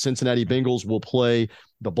play, and the Cincinnati Bengals will play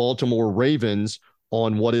the Baltimore Ravens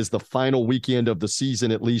on what is the final weekend of the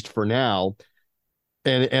season, at least for now.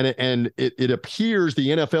 And it appears the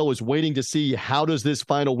NFL is waiting to see how does this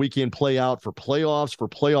final weekend play out for playoff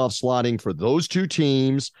slotting for those two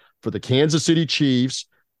teams, for the Kansas City Chiefs,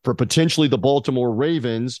 for potentially the Baltimore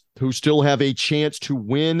Ravens, who still have a chance to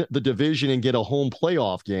win the division and get a home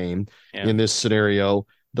playoff game in this scenario.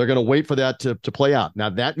 They're going to wait for that to play out. Now,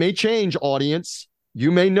 that may change, audience.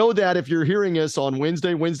 You may know that if you're hearing us on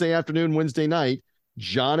Wednesday afternoon, Wednesday night.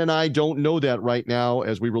 John and I don't know that right now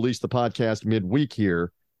as we release the podcast midweek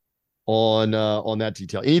here. on that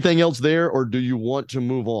detail. Anything else there, or do you want to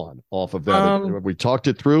move on off of that? We talked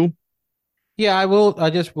it through. Yeah, I will. I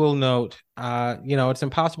just will note, it's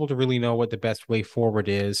impossible to really know what the best way forward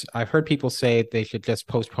is. I've heard people say they should just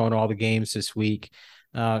postpone all the games this week.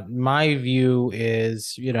 My view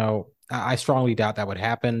is, I strongly doubt that would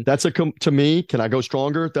happen. To me, can I go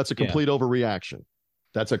stronger? That's a complete overreaction.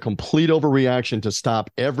 That's a complete overreaction to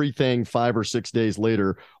stop everything 5 or 6 days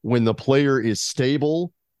later when the player is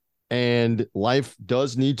stable and life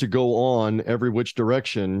does need to go on every which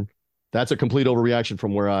direction. That's a complete overreaction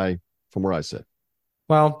from where I sit.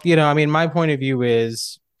 Well, my point of view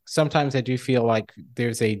is sometimes I do feel like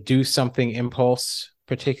there's a do something impulse,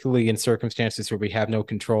 particularly in circumstances where we have no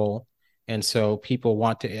control. And so people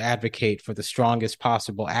want to advocate for the strongest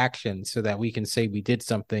possible action so that we can say we did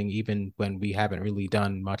something even when we haven't really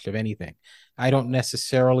done much of anything. I don't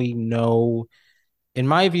necessarily know. In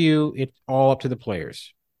my view, it's all up to the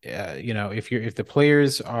players. If the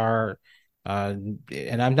players are, and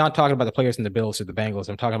I'm not talking about the players in the Bills or the Bengals,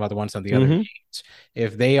 I'm talking about the ones on the other teams.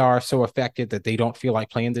 If they are so affected that they don't feel like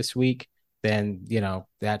playing this week, then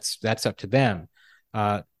that's up to them.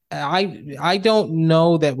 I don't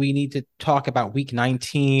know that we need to talk about week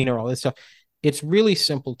 19 or all this stuff. It's really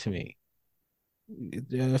simple to me.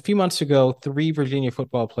 A few months ago, 3 Virginia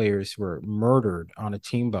football players were murdered on a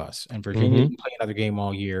team bus, and Virginia didn't play another game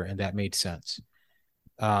all year, and that made sense.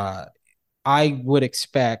 I would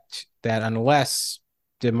expect that unless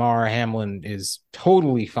Damar Hamlin is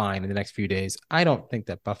totally fine in the next few days, I don't think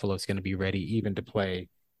that Buffalo is going to be ready even to play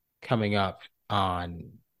coming up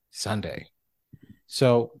on Sunday.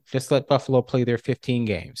 So just let Buffalo play their 15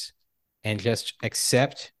 games and just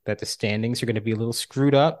accept that the standings are going to be a little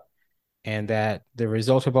screwed up and that the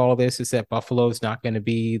result of all of this is that Buffalo is not going to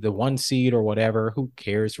be the 1 seed or whatever. Who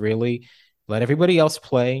cares, really? Let everybody else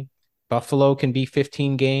play. Buffalo can be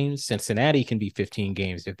 15 games. Cincinnati can be 15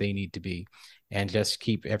 games if they need to be, and just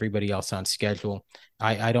keep everybody else on schedule.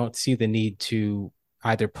 I don't see the need to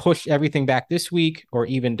either push everything back this week or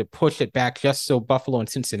even to push it back just so Buffalo and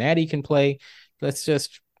Cincinnati can play. Let's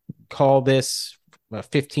just call this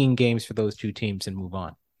 15 games for those 2 teams and move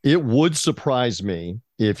on. It would surprise me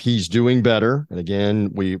if he's doing better. And again,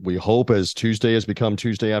 we hope as Tuesday has become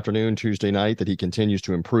Tuesday afternoon, Tuesday night, that he continues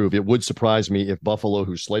to improve. It would surprise me if Buffalo,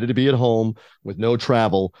 who's slated to be at home with no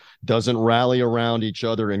travel, doesn't rally around each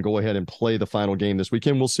other and go ahead and play the final game this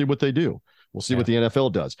weekend. We'll see what they do. We'll see what the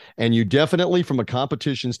NFL does. And you definitely, from a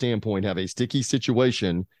competition standpoint, have a sticky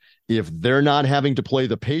situation if they're not having to play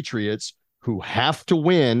the Patriots, who have to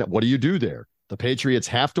win. What do you do there? The Patriots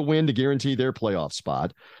have to win to guarantee their playoff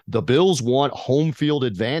spot. The Bills want home field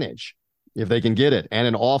advantage if they can get it, and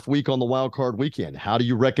an off week on the wild card weekend. How do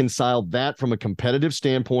you reconcile that from a competitive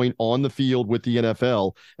standpoint on the field with the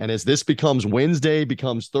NFL? And as this becomes Wednesday,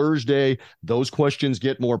 becomes Thursday, those questions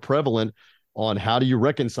get more prevalent on how do you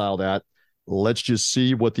reconcile that. Let's just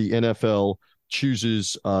see what the NFL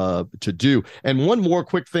chooses to do. And one more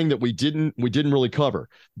quick thing that we didn't really cover.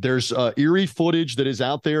 There's eerie footage that is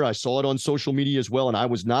out there. I saw it on social media as well, and I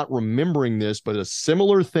was not remembering this, but a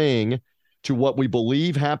similar thing to what we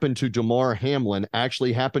believe happened to Damar Hamlin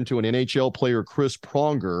actually happened to an NHL player, Chris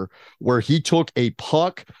Pronger, where he took a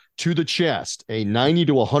puck to the chest, a 90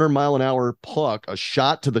 to 100 mile an hour puck, a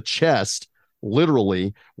shot to the chest,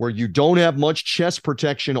 literally, where you don't have much chest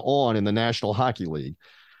protection on in the National Hockey League.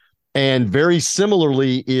 And very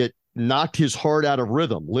similarly, it knocked his heart out of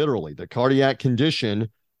rhythm, literally, the cardiac condition.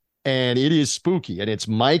 And it is spooky. And it's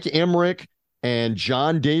Mike Emmerich and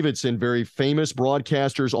John Davidson, very famous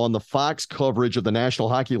broadcasters on the Fox coverage of the National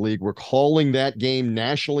Hockey League, were calling that game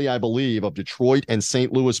nationally, I believe, of Detroit and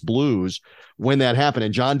St. Louis Blues when that happened.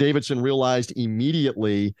 And John Davidson realized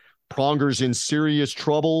immediately Pronger's in serious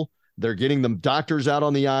trouble. They're getting the doctors out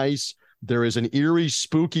on the ice. There is an eerie,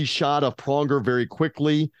 spooky shot of Pronger very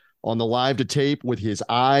quickly on the live to tape with his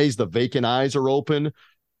eyes, the vacant eyes are open,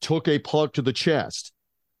 took a puck to the chest.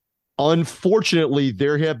 Unfortunately,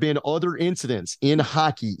 there have been other incidents in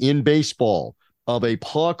hockey, in baseball, of a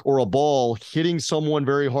puck or a ball hitting someone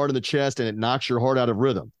very hard in the chest and it knocks your heart out of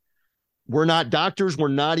rhythm. We're not doctors. We're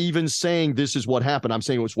not even saying this is what happened. I'm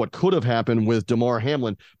saying it was what could have happened with Damar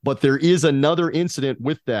Hamlin, but there is another incident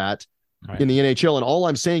with that in the NHL. And all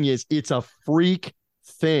I'm saying is it's a freak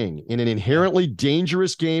thing in an inherently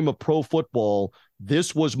dangerous game of pro football.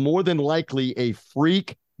 This was more than likely a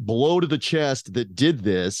freak blow to the chest that did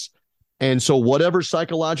this. And so whatever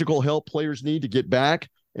psychological help players need to get back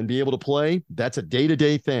and be able to play, that's a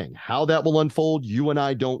day-to-day thing. How that will unfold, you and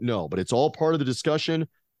I don't know, but it's all part of the discussion.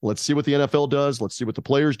 Let's see what the NFL does. Let's see what the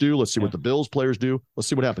players do. Let's see what the Bills players do. Let's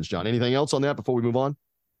see what happens, John. Anything else on that before we move on?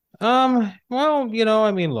 Well,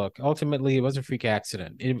 I mean, look, ultimately it was a freak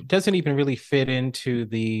accident. It doesn't even really fit into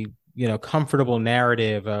the, comfortable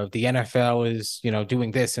narrative of the NFL is,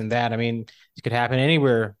 doing this and that. I mean, it could happen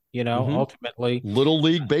anywhere, ultimately. Little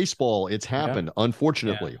League Baseball, it's happened,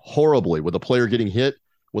 unfortunately, Yeah. horribly, with a player getting hit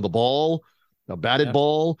with a ball, a batted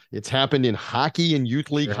ball. It's happened in hockey and youth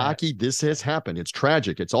league hockey. This has happened. It's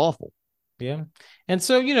tragic. It's awful. Yeah. And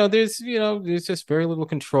so, there's just very little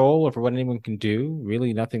control over what anyone can do.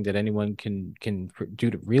 Really nothing that anyone can do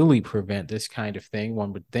to really prevent this kind of thing,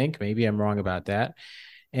 one would think. Maybe I'm wrong about that.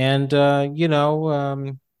 And yeah,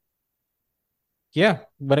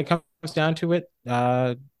 when it comes down to it,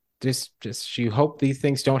 just you hope these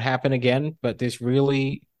things don't happen again, but it's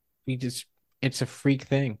a freak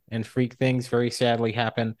thing, and freak things very sadly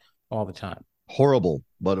happen all the time. Horrible,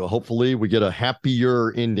 but hopefully we get a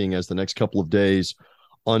happier ending as the next couple of days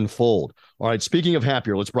unfold. All right, speaking of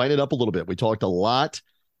happier, let's brighten it up a little bit. We talked a lot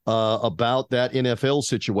about that NFL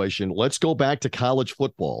situation. Let's go back to college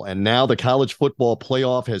football. And now the college football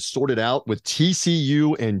playoff has sorted out with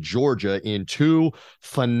TCU and Georgia in two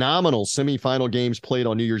phenomenal semifinal games played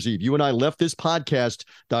on New Year's Eve. You and I left this podcast,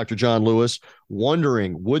 Dr. John Lewis,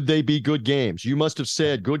 wondering, would they be good games? You must have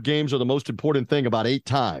said good games are the most important thing about 8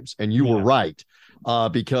 times. And you were right,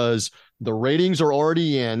 because the ratings are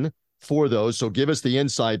already in for those. So give us the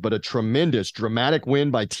insight, but a tremendous dramatic win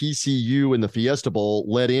by TCU in the Fiesta Bowl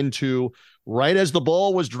led into, right as the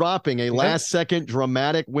ball was dropping, a last second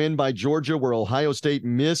dramatic win by Georgia, where Ohio State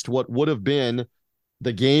missed what would have been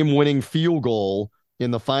the game winning field goal in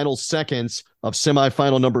the final seconds of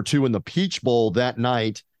semifinal number 2 in the Peach Bowl that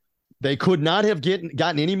night. They could not have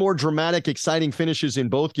gotten any more dramatic, exciting finishes in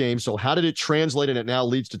both games. So how did it translate? And it now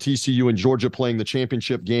leads to TCU and Georgia playing the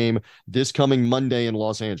championship game this coming Monday in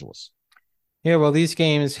Los Angeles. Yeah, well, these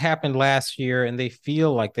games happened last year, and they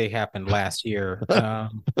feel like they happened last year.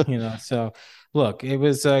 So look, it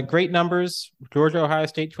was great numbers. Georgia, Ohio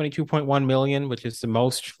State, 22.1 million, which is the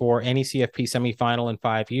most for any CFP semifinal in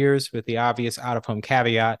 5 years, with the obvious out-of-home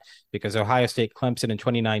caveat, because Ohio State Clemson in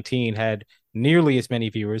 2019 had nearly as many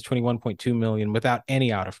viewers, 21.2 million, without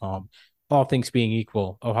any out-of-home. All things being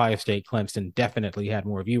equal, Ohio State Clemson definitely had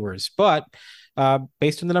more viewers. But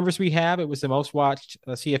based on the numbers we have, it was the most watched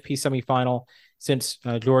CFP semifinal since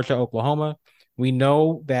Georgia, Oklahoma. We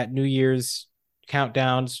know that New Year's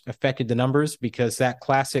countdowns affected the numbers because that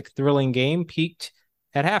classic thrilling game peaked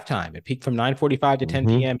at halftime. It peaked from 9:45 to 10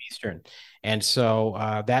 p.m. Eastern. And so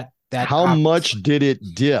that how much did it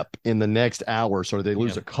dip in the next hour? So did they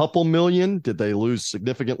lose a couple million? Did they lose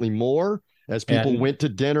significantly more as people went to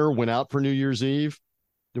dinner, went out for New Year's Eve?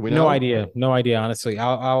 Do we know? No idea. Honestly,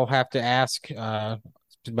 I'll have to ask.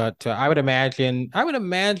 But I would imagine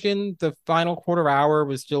the final quarter hour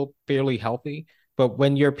was still fairly healthy. But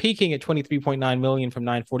when you're peaking at 23.9 million from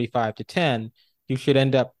 9:45 to 10, you should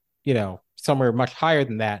end up, somewhere much higher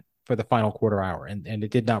than that for the final quarter hour. And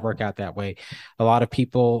it did not work out that way. A lot of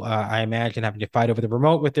people, I imagine, having to fight over the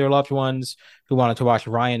remote with their loved ones who wanted to watch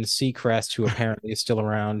Ryan Seacrest, who apparently is still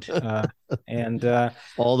around. And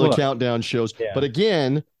all the countdown shows. Yeah. But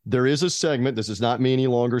again, there is a segment. This is not me any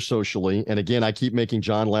longer socially. And again, I keep making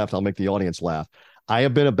John laugh. I'll make the audience laugh. I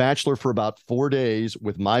have been a bachelor for about 4 days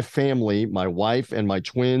with my family. My wife and my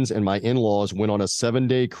twins and my in-laws went on a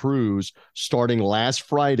 7-day cruise starting last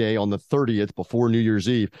Friday on the 30th before New Year's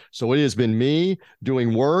Eve. So it has been me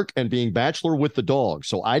doing work and being bachelor with the dog.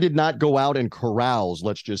 So I did not go out and carouse,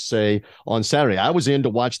 let's just say, on Saturday. I was in to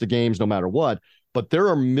watch the games no matter what. But there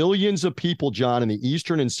are millions of people, John, in the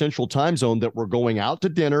Eastern and Central time zone that were going out to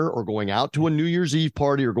dinner or going out to a New Year's Eve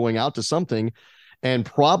party or going out to something, and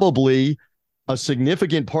probably a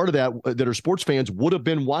significant part of that are sports fans would have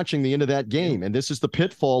been watching the end of that game. And this is the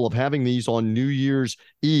pitfall of having these on New Year's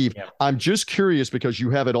Eve. Yeah. I'm just curious, because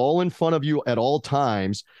you have it all in front of you at all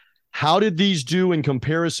times. How did these do in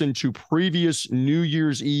comparison to previous New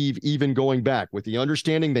Year's Eve, even going back, with the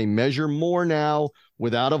understanding they measure more now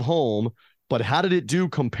with out of home? But how did it do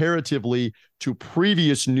comparatively to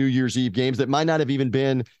previous New Year's Eve games that might not have even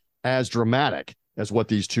been as dramatic as what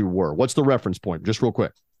these two were? What's the reference point? Just real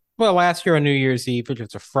quick. Well, last year on New Year's Eve, which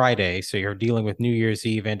was a Friday, so you're dealing with New Year's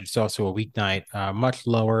Eve, and it's also a weeknight, much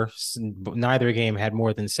lower. Neither game had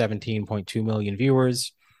more than 17.2 million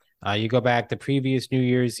viewers. You go back, the previous New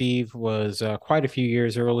Year's Eve was quite a few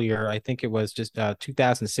years earlier. I think it was just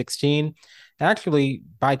 2016. Actually,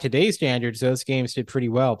 by today's standards, those games did pretty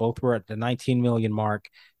well. Both were at the 19 million mark.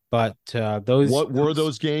 But what were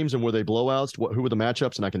those games, and were they blowouts? Who were the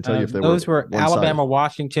matchups? And I can tell you if they those were Alabama,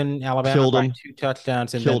 Washington, Alabama by 2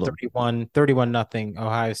 touchdowns, and then 31-0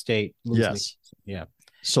 Ohio State. Yes. Yeah.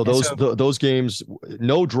 So those games,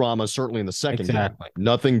 no drama, certainly in the second game.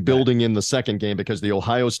 Nothing building in the second game because the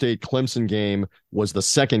Ohio State Clemson game was the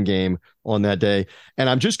second game on that day. And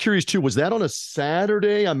I'm just curious too, was that on a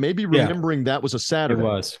Saturday? I may be remembering that was a Saturday. It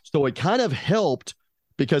was. So it kind of helped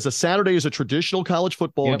because a Saturday is a traditional college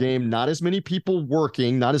football game. Not as many people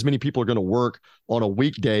working. Not as many people are going to work on a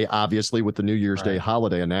weekday, obviously, with the New Year's Day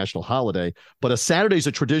holiday, a national holiday. But a Saturday is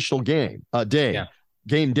a traditional game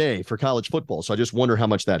day for college football. So I just wonder how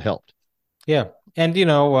much that helped. Yeah. And,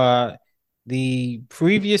 the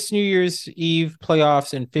previous New Year's Eve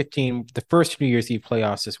playoffs and the first New Year's Eve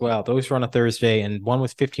playoffs as well, those were on a Thursday, and one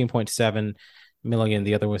was 15.7 million,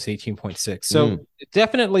 the other was 18.6. So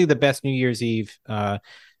definitely the best New Year's Eve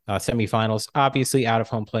semifinals, obviously out of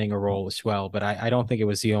home playing a role as well, but I don't think it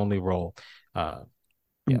was the only role.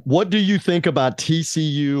 What do you think about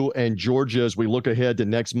TCU and Georgia as we look ahead to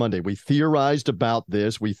next Monday? We theorized about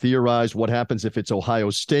this. We theorized what happens if it's Ohio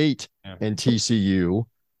State and TCU.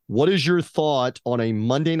 What is your thought on a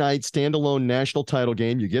Monday night standalone national title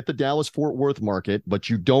game? You get the Dallas-Fort Worth market, but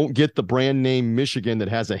you don't get the brand name Michigan that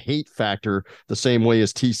has a hate factor the same way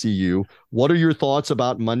as TCU. What are your thoughts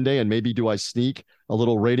about Monday? And maybe do I sneak a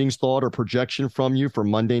little ratings thought or projection from you for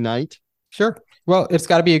Monday night? Sure. Well, it's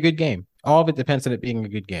got to be a good game. All of it depends on it being a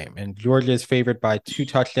good game. And Georgia is favored by 2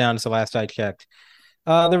 touchdowns the last I checked.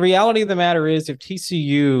 The reality of the matter is if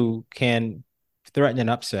TCU can threaten an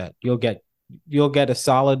upset, you'll get a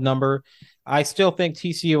solid number. I still think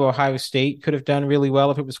TCU Ohio State could have done really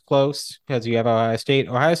well if it was close because you have Ohio State.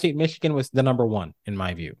 Ohio State Michigan was the number one in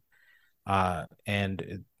my view.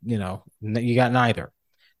 And you got neither.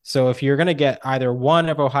 So if you're going to get either one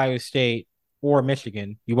of Ohio State or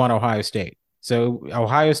Michigan, you want Ohio State. So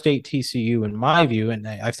Ohio State TCU, in my view, and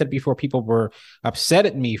I've said before, people were upset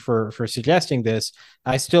at me for suggesting this.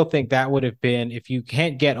 I still think that would have been, if you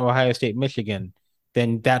can't get Ohio State Michigan,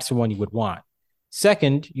 then that's the one you would want.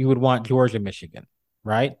 Second, you would want Georgia Michigan,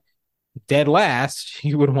 right? Dead last,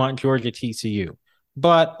 you would want Georgia TCU.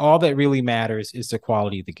 But all that really matters is the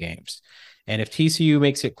quality of the games. And if TCU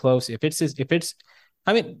makes it close, it's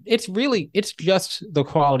just the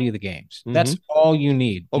quality of the games. That's all you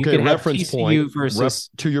need. Okay, reference point.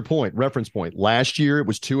 To your point, reference point. Last year, it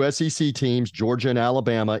was 2 SEC teams, Georgia and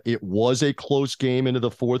Alabama. It was a close game into the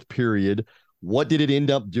fourth period. What did it end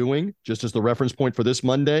up doing, just as the reference point for this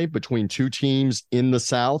Monday, between 2 teams in the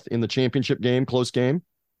South in the championship game, close game?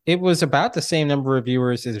 It was about the same number of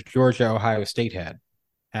viewers as Georgia Ohio State had,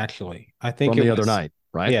 actually. I think from the other night.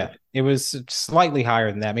 Right. Yeah, it was slightly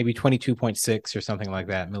higher than that, maybe 22.6 or something like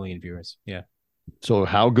that million viewers. Yeah. So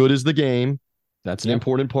how good is the game? That's an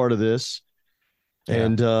important part of this. Yeah.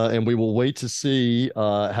 And we will wait to see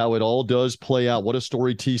how it all does play out. What a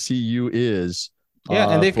story TCU is. Yeah,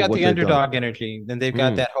 and they've got the underdog energy. And they've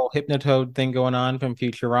got that whole Hypnotoad thing going on from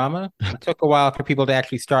Futurama. It took a while for people to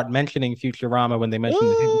actually start mentioning Futurama when they mentioned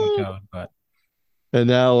the Hypnotoad, but and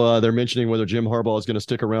now they're mentioning whether Jim Harbaugh is going to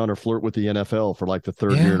stick around or flirt with the NFL for like the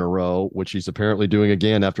third year in a row, which he's apparently doing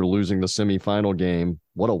again after losing the semifinal game.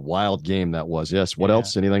 What a wild game that was. Yes. What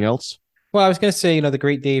else? Anything else? Well, I was going to say, the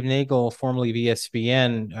great Dave Nagel, formerly of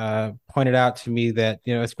ESPN, pointed out to me that,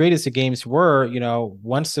 as great as the games were,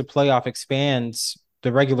 once the playoff expands,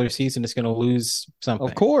 the regular season is going to lose something.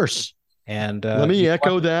 Of course. And let me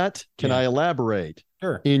echo that. Can I elaborate?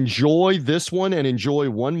 Sure. Enjoy this one and enjoy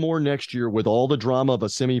one more next year with all the drama of a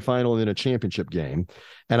semifinal and then a championship game.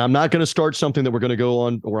 And I'm not going to start something that we're going to go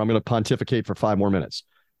on or I'm going to pontificate for 5 more minutes.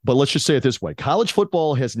 But let's just say it this way. College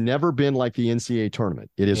football has never been like the NCAA tournament.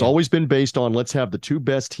 It has always been based on let's have the 2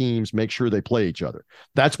 best teams make sure they play each other.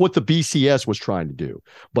 That's what the BCS was trying to do.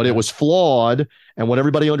 But it was flawed. And what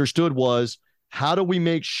everybody understood was, how do we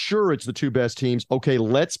make sure it's the 2 best teams? Okay,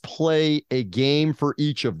 let's play a game for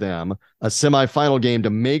each of them, a semifinal game to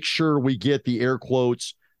make sure we get the air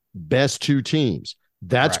quotes best 2 teams.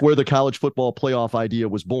 That's where the college football playoff idea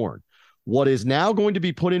was born. What is now going to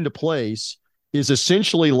be put into place is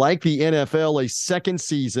essentially like the NFL, a second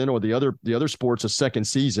season, or the other sports, a second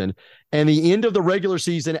season. And the end of the regular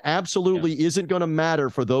season absolutely isn't going to matter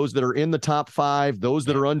for those that are in the top 5, those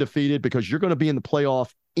that are undefeated, because you're going to be in the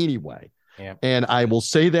playoff anyway. Yeah. And I will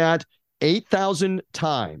say that 8,000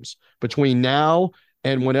 times between now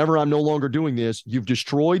and whenever I'm no longer doing this. You've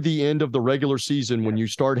destroyed the end of the regular season when you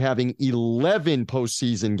start having 11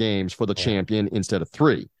 postseason games for the champion instead of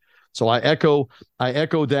 3. So I echo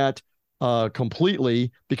that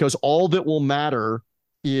completely, because all that will matter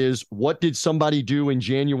is what did somebody do in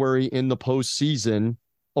January in the postseason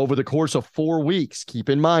over the course of 4 weeks. Keep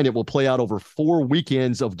in mind, it will play out over 4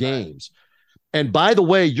 weekends of games. And by the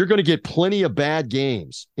way, you're going to get plenty of bad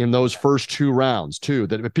games in those first 2 rounds too.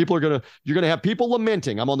 That you're going to have people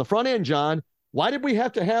lamenting. I'm on the front end, John. Why did we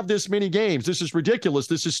have to have this many games? This is ridiculous.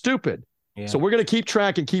 This is stupid. Yeah. So we're going to keep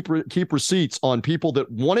track and keep receipts on people that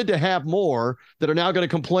wanted to have more that are now going to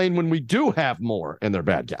complain when we do have more and they're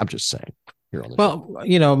bad. I'm just saying. Well,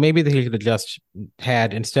 you know, maybe they could have just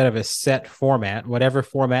had, instead of a set format, whatever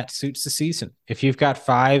format suits the season. If you've got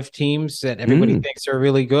 5 teams that everybody thinks are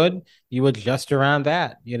really good, you adjust around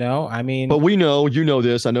that, you know? I mean, but we know, you know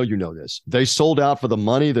this, I know you know this. They sold out for the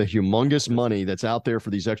money, the humongous money that's out there for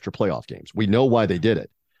these extra playoff games. We know why they did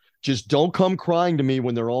it. Just don't come crying to me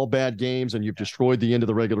when they're all bad games and you've destroyed the end of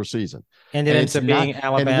the regular season. And it ends up being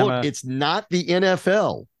Alabama. And look, it's not the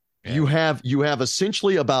NFL. Yeah. You have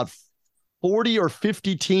essentially about 40 or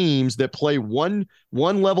 50 teams that play one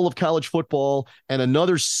level of college football and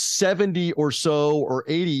another 70 or so or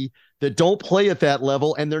 80 that don't play at that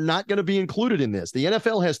level, and they're not going to be included in this. The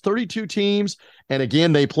NFL has 32 teams, and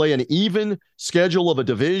again, they play an even schedule of a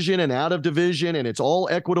division and out of division, and it's all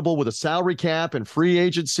equitable with a salary cap and free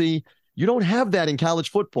agency. You don't have that in college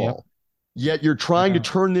football. Yet you're trying to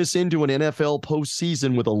turn this into an NFL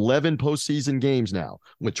postseason with 11 postseason games now,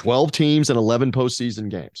 with 12 teams and 11 postseason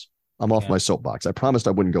games. I'm off my soapbox. I promised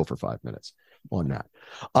I wouldn't go for 5 minutes on that.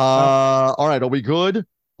 All right. Are we good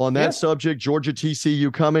on that subject? Georgia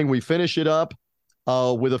TCU coming. We finish it up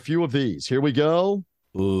with a few of these. Here we go.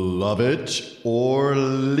 Love it or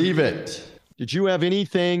leave it. Did you have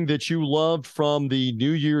anything that you loved from the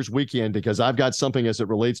New Year's weekend? Because I've got something as it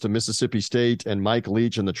relates to Mississippi State and Mike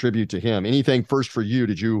Leach and the tribute to him. Anything first for you?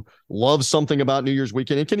 Did you love something about New Year's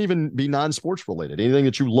weekend? It can even be non-sports related. Anything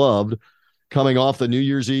that you loved coming off the New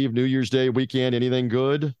Year's Eve, New Year's Day weekend? Anything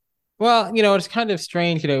good? Well, you know, it's kind of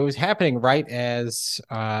strange. You know, it was happening right as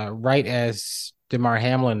DeMar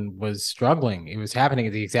Hamlin was struggling. It was happening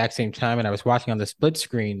at the exact same time, and I was watching on the split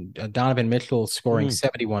screen Donovan Mitchell scoring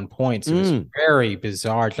 71 points. It was a very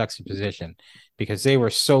bizarre juxtaposition because they were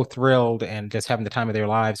so thrilled and just having the time of their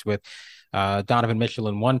lives with Donovan Mitchell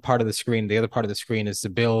in one part of the screen. The other part of the screen is the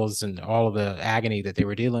Bills and all of the agony that they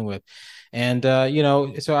were dealing with. And, you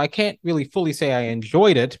know, so I can't really fully say I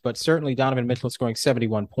enjoyed it, but certainly Donovan Mitchell scoring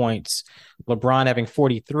 71 points, LeBron having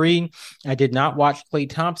 43. I did not watch Klay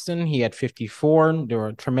Thompson. He had 54. There were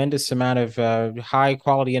a tremendous amount of high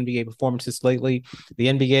quality NBA performances lately. The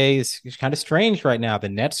NBA is kind of strange right now. The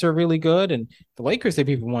Nets are really good, and the Lakers, they've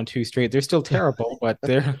even won 2 straight. They're still terrible, but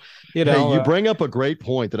they're, you know. Hey, you bring up a great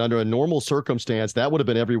point that under a normal circumstance, that would have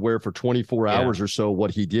been everywhere for 24 hours or so,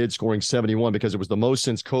 what he did, scoring 71, because it was the most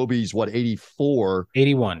since Kobe's,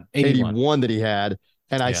 81 that he had.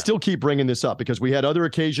 And I still keep bringing this up because we had other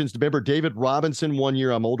occasions. Remember David Robinson one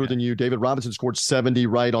year? I'm older than you. David Robinson scored 70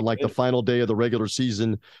 right on like the final day of the regular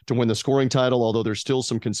season to win the scoring title, although there's still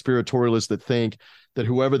some conspiratorialists that think that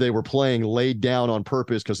whoever they were playing laid down on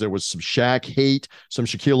purpose because there was some Shaq hate, some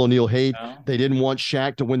Shaquille O'Neal hate. They didn't want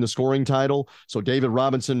Shaq to win the scoring title. So David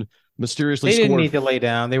Robinson mysteriously didn't need to lay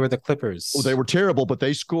down. They were the Clippers. Well, they were terrible, but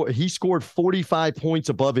he scored 45 points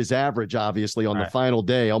above his average, obviously, on the final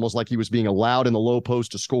day, almost like he was being allowed in the low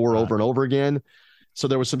post to score over and over again. So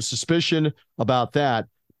there was some suspicion about that.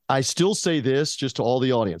 I still say this just to all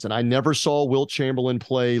the audience, and I never saw Wilt Chamberlain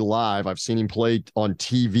play live. I've seen him play on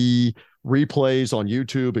TV, replays on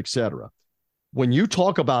YouTube, etc. When you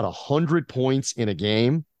talk about 100 points in a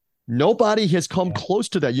game, nobody has come close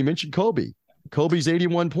to that. You mentioned Kobe. Kobe's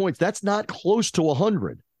 81 points. That's not close to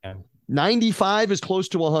 100. 95 is close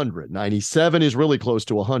to 100. 97 is really close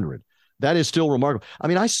to 100. That is still remarkable. I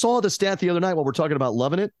mean, I saw the stat the other night while we're talking about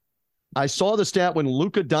loving it. I saw the stat when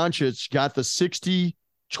Luka Doncic got the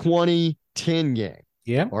 60-20-10 game.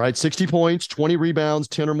 Yeah. All right, 60 points, 20 rebounds,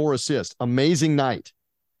 10 or more assists. Amazing night.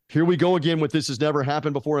 Here we go again with this has never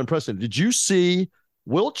happened before in precedent. Did you see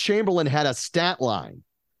Wilt Chamberlain had a stat line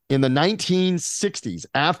in the 1960s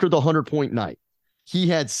after the 100-point night? He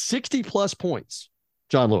had 60-plus points,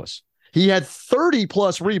 John Lewis. He had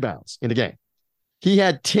 30-plus rebounds in the game. He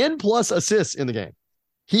had 10-plus assists in the game.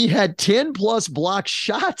 He had 10-plus block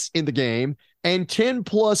shots in the game and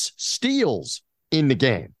 10-plus steals in the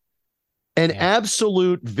game. An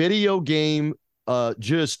absolute video game,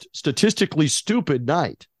 just statistically stupid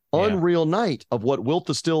night, unreal night of what Wilt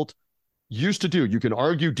the Stilt used to do. You can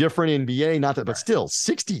argue different NBA, not that, but still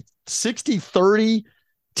 60, 30,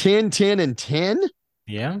 10, 10, and 10.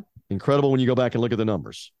 Yeah. Incredible when you go back and look at the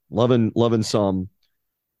numbers. Loving some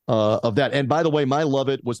of that. And by the way, my love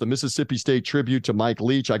it was the Mississippi State tribute to Mike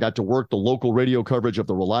Leach. I got to work the local radio coverage of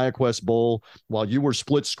the ReliaQuest Bowl while you were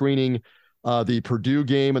split screening the Purdue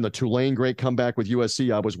game and the Tulane great comeback with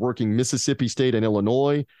USC. I was working Mississippi State and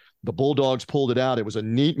Illinois. The Bulldogs pulled it out. It was a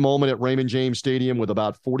neat moment at Raymond James Stadium with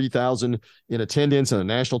about 40,000 in attendance and a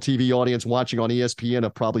national TV audience watching on ESPN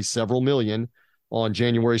of probably several million on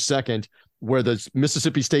January 2nd, where the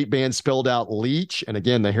Mississippi State band spelled out Leach. And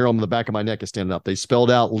again, the hair on the back of my neck is standing up. They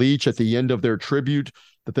spelled out Leach at the end of their tribute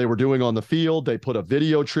that they were doing on the field. They put a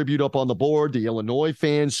video tribute up on the board. The Illinois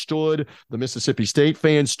fans stood. The Mississippi State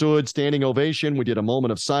fans stood. Standing ovation. We did a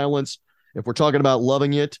moment of silence. If we're talking about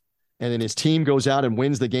loving it, and then his team goes out and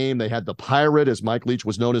wins the game, they had the Pirate, as Mike Leach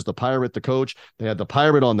was known as the Pirate, the coach. They had the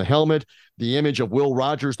Pirate on the helmet, the image of Will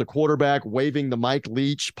Rogers, the quarterback, waving the Mike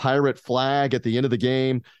Leach Pirate flag at the end of the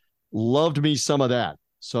game. Loved me some of that.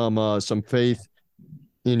 Some faith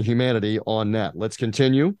in humanity on that. Let's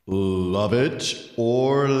continue. Love it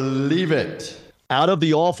or leave it. Out of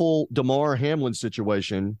the awful Damar Hamlin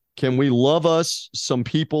situation, can we love us some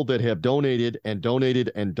people that have donated and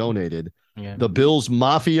donated and donated? Yeah. The Bills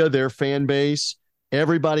Mafia, their fan base,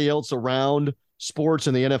 everybody else around sports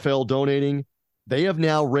and the NFL donating. They have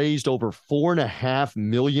now raised over $4.5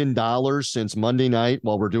 million since Monday night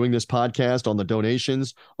while we're doing this podcast on the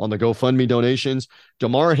donations, on the GoFundMe donations.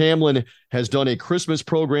 Damar Hamlin has done a Christmas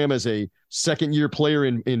program as a second-year player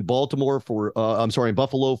in Buffalo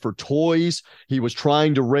for toys. He was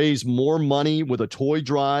trying to raise more money with a toy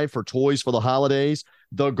drive for toys for the holidays.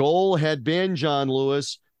 The goal had been, John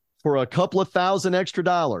Lewis, for a couple of thousand extra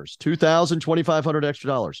dollars, $2,000, $2,500 extra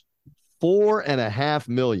dollars, $4.5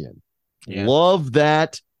 million. Yeah. Love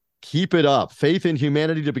that. Keep it up. Faith in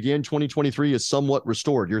humanity to begin 2023 is somewhat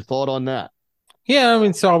restored. Your thought on that? Yeah, I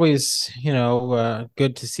mean, it's always,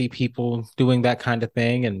 good to see people doing that kind of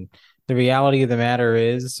thing. And the reality of the matter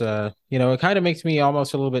is, it kind of makes me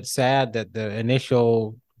almost a little bit sad that the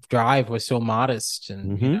initial drive was so modest.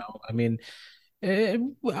 And, I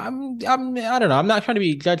don't know. I'm not trying to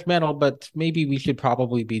be judgmental, but maybe we should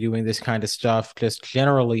probably be doing this kind of stuff just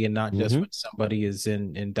generally and not just when somebody is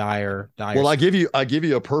in dire. Well, I give you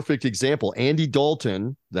a perfect example. Andy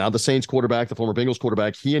Dalton, now the Saints quarterback, the former Bengals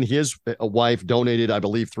quarterback, he and his wife donated, I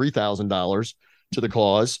believe, $3,000 to the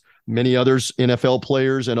cause. Many others, NFL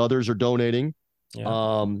players and others, are donating.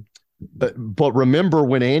 Yeah. But remember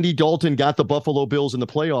when Andy Dalton got the Buffalo Bills in the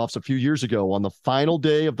playoffs a few years ago on the final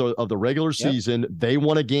day of the regular season, they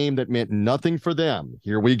won a game that meant nothing for them.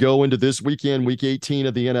 Here we go into this weekend, week 18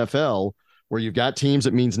 of the NFL, where you've got teams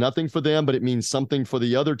that means nothing for them, but it means something for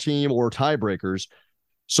the other team or tiebreakers.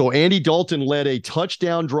 So Andy Dalton led a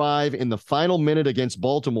touchdown drive in the final minute against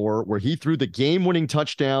Baltimore where he threw the game-winning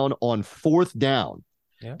touchdown on 4th down.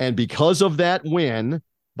 Yeah. And because of that win,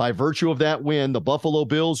 by virtue of that win, the Buffalo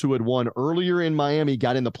Bills, who had won earlier in Miami,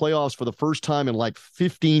 got in the playoffs for the first time in like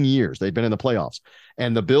 15 years. They'd been in the playoffs.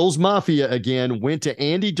 And the Bills Mafia, again, went to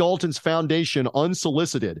Andy Dalton's foundation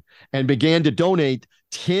unsolicited and began to donate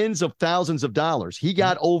tens of thousands of dollars. He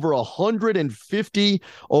got over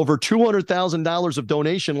 $200,000 of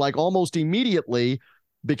donation like almost immediately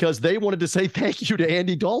because they wanted to say thank you to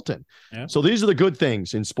Andy Dalton. Yeah. So these are the good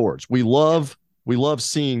things in sports. We love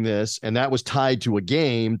seeing this, and that was tied to a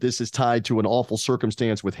game. This is tied to an awful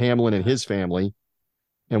circumstance with Hamlin and his family,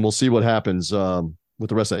 and we'll see what happens with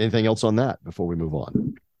the rest of it. Anything else on that before we move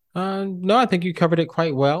on? No, I think you covered it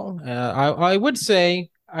quite well. I would say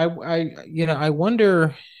I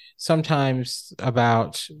wonder sometimes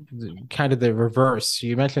about kind of the reverse.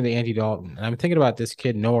 You mentioned the Andy Dalton, and I'm thinking about this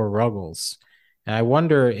kid Noah Ruggles, and I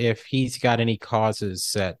wonder if he's got any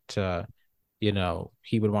causes that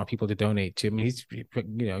he would want people to donate to. I mean,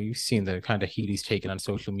 you've seen the kind of heat he's taken on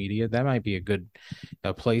social media. That might be a good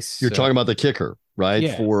place. You're talking about the kicker, right?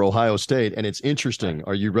 Yeah. For Ohio State. And it's interesting. Right.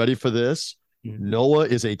 Are you ready for this? Mm-hmm. Noah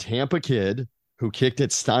is a Tampa kid who kicked at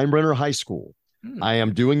Steinbrenner High School. I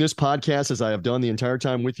am doing this podcast, as I have done the entire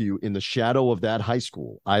time with you, in the shadow of that high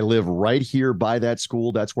school. I live right here by that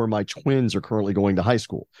school. That's where my twins are currently going to high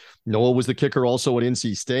school. Noah was the kicker also at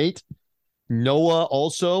NC State. Noah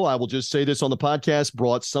also, I will just say this on the podcast,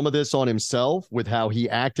 brought some of this on himself with how he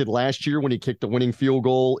acted last year when he kicked the winning field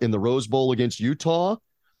goal in the Rose Bowl against Utah.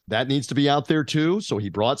 That needs to be out there too. So he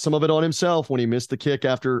brought some of it on himself when he missed the kick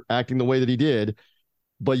after acting the way that he did.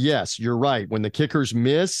 But yes, you're right. When the kickers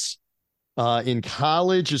miss in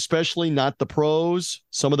college, especially not the pros,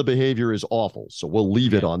 some of the behavior is awful. So we'll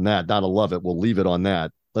leave it on that. Not a love it. We'll leave it on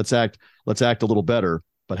that. Let's act a little better.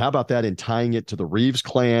 But how about that in tying it to the Reeves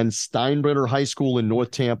clan, Steinbrenner High School in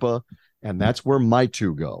North Tampa, and that's where my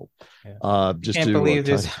two go. Yeah. I can't believe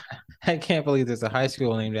there's a high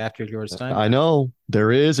school named after George Steinbrenner. I know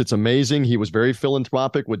there is. It's amazing. He was very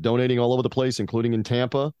philanthropic with donating all over the place, including in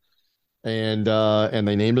Tampa, and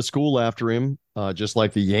they named a school after him, just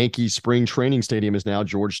like the Yankees spring training stadium is now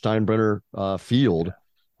George Steinbrenner Field.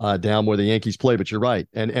 down where the Yankees play. But you're right.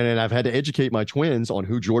 And I've had to educate my twins on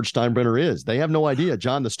who George Steinbrenner is. They have no idea.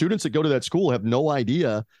 John, the students that go to that school have no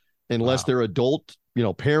idea unless they're adult,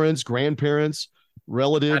 parents, grandparents,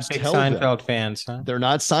 relatives. Not big Seinfeld fans, huh? They're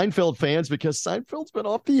not Seinfeld fans because Seinfeld's been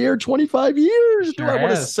off the air 25 years. Sure Do I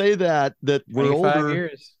want to say that we're older?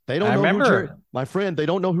 Years. They don't know who my friend, they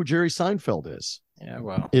don't know who Jerry Seinfeld is. Yeah,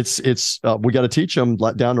 well. It's we got to teach them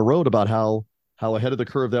down the road about how ahead of the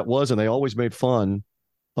curve that was, and they always made fun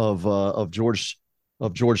of George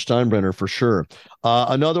Steinbrenner for sure.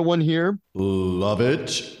 Another one here. Love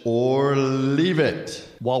it or leave it.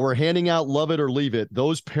 While we're handing out love it or leave it,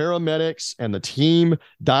 those paramedics and the team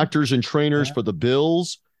doctors and trainers for the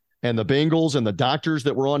Bills and the Bengals and the doctors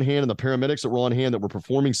that were on hand and the paramedics that were on hand that were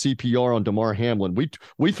performing CPR on Damar Hamlin.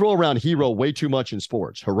 We throw around hero way too much in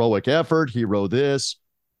sports. Heroic effort, hero this.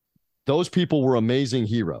 Those people were amazing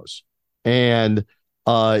heroes. And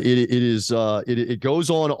it goes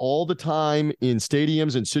on all the time in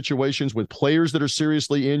stadiums and situations with players that are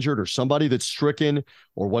seriously injured or somebody that's stricken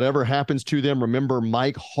or whatever happens to them. Remember,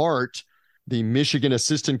 Mike Hart, the Michigan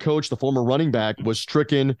assistant coach, the former running back, was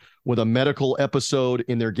stricken with a medical episode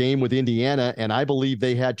in their game with Indiana, and I believe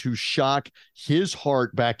they had to shock his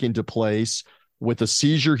heart back into place with the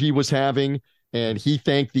seizure he was having, and he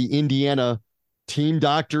thanked the Indiana team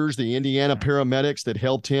doctors, the Indiana paramedics that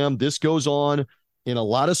helped him. This goes on in a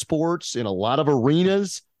lot of sports, in a lot of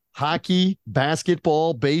arenas, hockey,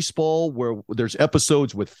 basketball, baseball, where there's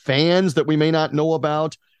episodes with fans that we may not know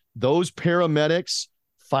about. Those paramedics,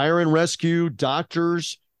 fire and rescue,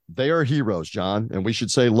 doctors, they are heroes, John, and we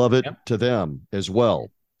should say love it to them as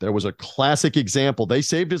well. There was a classic example. They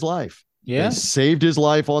saved his life. Yeah. They saved his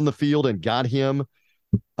life on the field and got him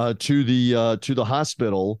to the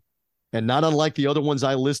hospital. And not unlike the other ones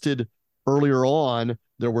I listed earlier on,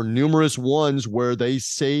 there were numerous ones where they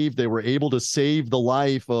were able to save the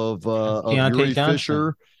life of Yuri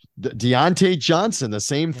Fisher. Deontay Johnson, the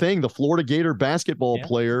same thing, the Florida Gator basketball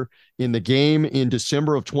player in the game in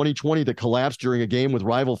December of 2020 that collapsed during a game with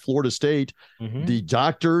rival Florida State. The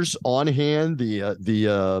doctors on hand,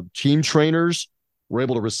 the team trainers were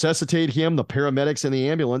able to resuscitate him. The paramedics in the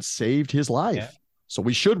ambulance saved his life. Yeah. So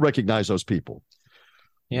we should recognize those people.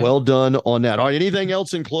 Yeah. Well done on that. All right, anything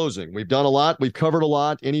else in closing? We've done a lot. We've covered a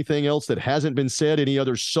lot. Anything else that hasn't been said? Any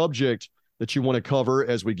other subject that you want to cover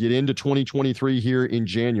as we get into 2023 here in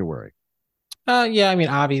January? Yeah, I mean,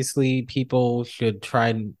 obviously people should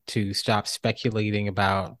try to stop speculating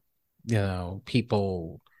about,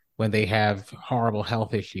 people when they have horrible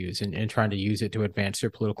health issues and trying to use it to advance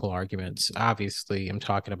their political arguments. Obviously, I'm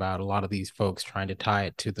talking about a lot of these folks trying to tie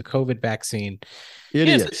it to the COVID vaccine.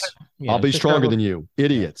 Idiots. I'll be stronger than you.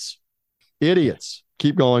 Idiots. Idiots.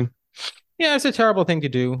 Keep going. Yeah, it's a terrible thing to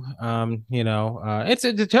do. It's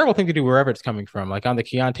a terrible thing to do wherever it's coming from. Like on the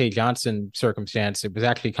Keontae Johnson circumstance, it was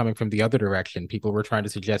actually coming from the other direction. People were trying to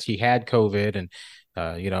suggest he had COVID, and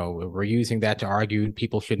we're using that to argue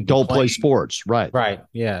people shouldn't don't play sports. Right.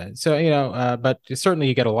 Yeah. So, but certainly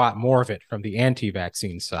you get a lot more of it from the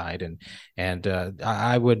anti-vaccine side. And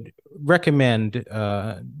I would recommend,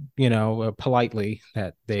 politely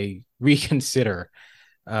that they reconsider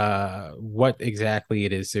what exactly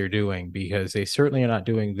it is they're doing, because they certainly are not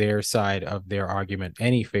doing their side of their argument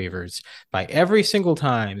any favors by every single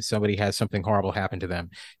time somebody has something horrible happen to them.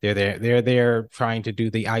 They're there trying to do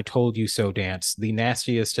the "I told you so" dance, the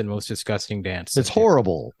nastiest and most disgusting dance. It's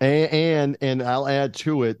horrible. And I'll add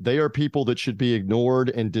to it, they are people that should be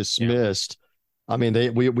ignored and dismissed. Yeah. I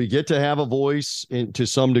mean, we get to have a voice to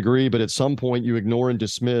some degree, but at some point you ignore and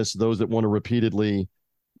dismiss those that want to repeatedly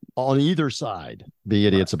on either side be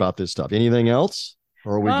idiots about this stuff. Anything else,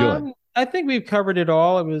 or are we good? I think we've covered it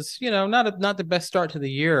all. It was, not the best start to the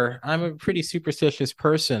year. I'm a pretty superstitious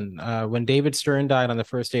person. When David Stern died on the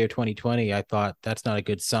first day of 2020, I thought that's not a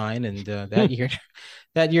good sign, and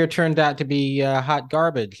that year turned out to be hot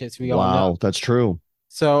garbage, as we all know. Wow, that's true.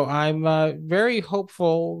 So I'm very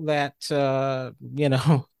hopeful that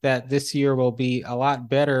that this year will be a lot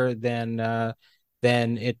better than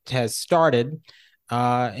it has started.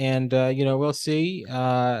 We'll see.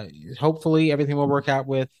 Hopefully everything will work out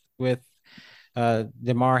with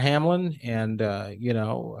Damar Hamlin. And,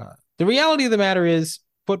 the reality of the matter is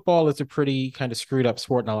football is a pretty kind of screwed up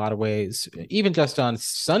sport in a lot of ways. Even just on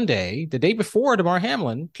Sunday, the day before Damar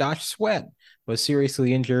Hamlin, Josh Sweat was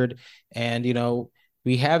seriously injured. And,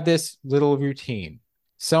 we have this little routine.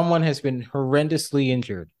 Someone has been horrendously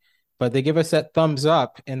injured, but they give us that thumbs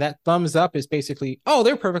up, and that thumbs up is basically, oh,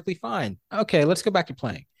 they're perfectly fine. Okay, let's go back to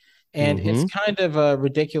playing. And it's kind of a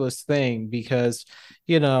ridiculous thing because,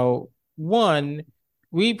 one,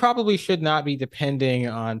 We probably should not be depending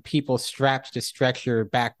on people strapped to stretcher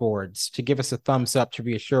backboards to give us a thumbs up to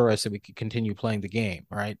reassure us that we can continue playing the game,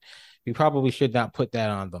 right? We probably should not put that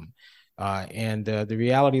on them. And the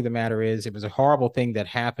reality of the matter is it was a horrible thing that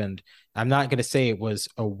happened. I'm not going to say it was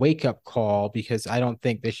a wake-up call because I don't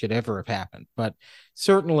think this should ever have happened. But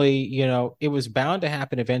certainly, you know, it was bound to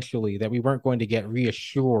happen eventually that we weren't going to get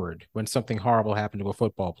reassured when something horrible happened to a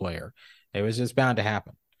football player. It was just bound to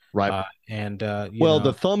happen. Right.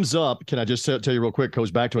 The thumbs up, can I just tell you real quick,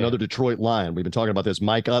 goes back to another Detroit Lion. We've been talking about this,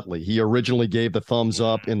 Mike Utley. He originally gave the thumbs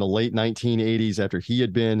up in the late 1980s after he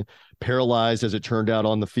had been paralyzed, as it turned out,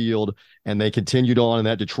 on the field. And they continued on, and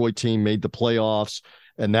that Detroit team made the playoffs.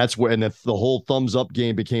 And that's where, and the whole thumbs up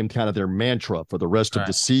game became kind of their mantra for the rest of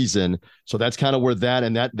the season. So that's kind of where that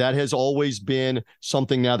has always been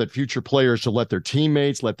something now that future players should let their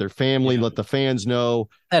teammates, let their family, let the fans know,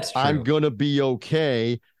 that's true. I'm going to be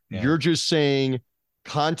okay. Yeah. You're just saying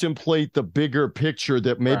contemplate the bigger picture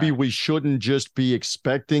that maybe we shouldn't just be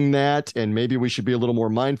expecting that, and maybe we should be a little more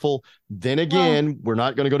mindful. Then again, we're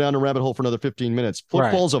not going to go down a rabbit hole for another 15 minutes.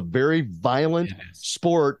 Football's a very violent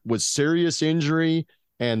sport with serious injury,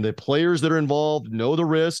 and the players that are involved know the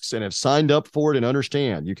risks and have signed up for it and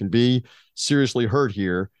understand you can be seriously hurt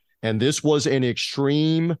here. And this was an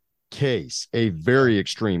extreme case, a very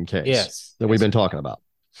extreme case that we've been talking about.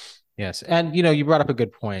 Yes. And, you know, you brought up a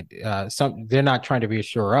good point. They're not trying to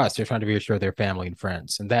reassure us. They're trying to reassure their family and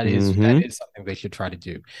friends. And that is something they should try to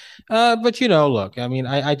do. But, you know, look, I mean,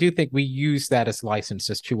 I do think we use that as license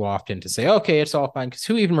just too often to say, okay, it's all fine. Because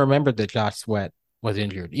who even remembered that Josh Sweat was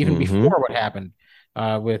injured, even before what happened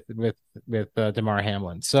with Damar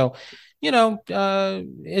Hamlin? So, you know,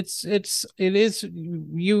 it is,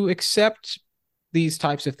 you accept these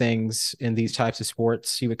types of things in these types of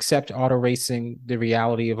sports. You accept auto racing, the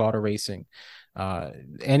reality of auto racing.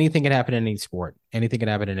 Anything can happen in any sport. Anything can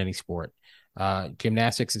happen in any sport.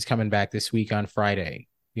 Gymnastics is coming back this week on Friday.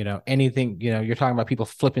 You know, anything, you know, you're talking about people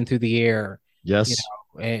flipping through the air. Yes. You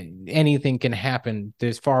know, and anything can happen.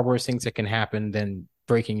 There's far worse things that can happen than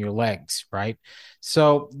breaking your legs, right?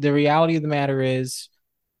 So the reality of the matter is,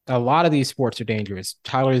 a lot of these sports are dangerous.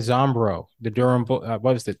 Tyler Zombro, the Durham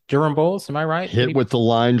Bulls? Am I right? Hit with the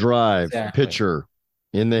line drive, pitcher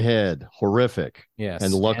in the head, horrific. Yes,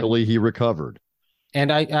 and luckily he recovered.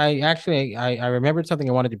 And I remembered something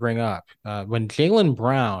I wanted to bring up. When Jaylen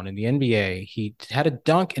Brown in the NBA, he had a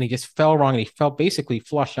dunk and he just fell wrong, and he fell basically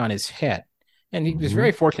flush on his head, and he was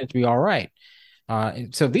very fortunate to be all right.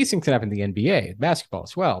 So these things can happen in the NBA, basketball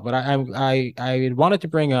as well. But I wanted to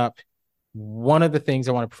bring up one of the things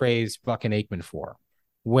I want to praise Buck and Aikman for.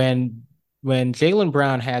 When Jaylen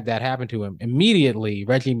Brown had that happen to him, immediately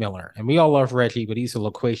Reggie Miller, and we all love Reggie, but he's a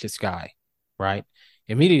loquacious guy, right?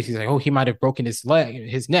 Immediately he's like, oh, he might have broken his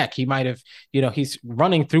neck. He might have, you know, he's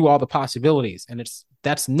running through all the possibilities, and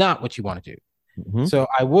that's not what you want to do. So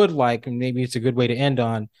I would like, and maybe it's a good way to end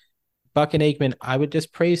on, Buck and Aikman, I would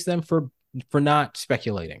just praise them for not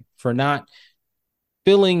speculating, for not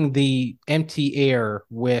filling the empty air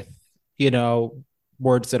with, you know,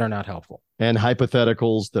 words that are not helpful. And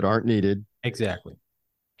hypotheticals that aren't needed. Exactly.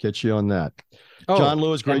 Get you on that. John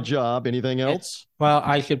Lewis, great job. Anything else? Well,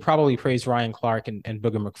 I should probably praise Ryan Clark and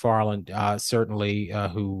Booger McFarland, certainly,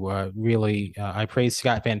 who really, I praise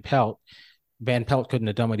Scott Van Pelt. Van Pelt couldn't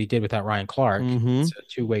have done what he did without Ryan Clark. It's a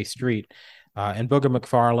two-way street. And Booger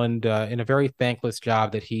McFarland, in a very thankless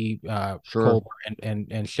job that he, Colbert and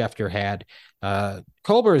Schefter had.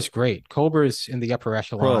 Colbert is great. Colbert is in the upper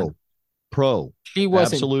echelon. Pro. She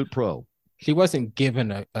wasn't absolute pro. She wasn't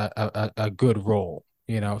given a good role,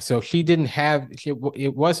 you know. So she didn't have.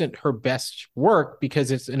 It wasn't her best work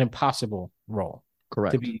because it's an impossible role.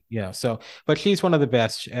 Correct. To be, So, but she's one of the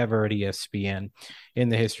best ever at ESPN in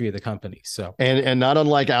the history of the company. So, and not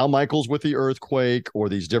unlike Al Michaels with the earthquake or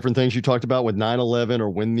these different things you talked about with 9/11, or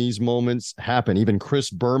when these moments happen. Even Chris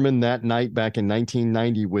Berman that night back in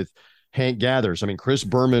 1990 with Hank Gathers. I mean, Chris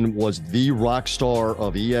Berman was the rock star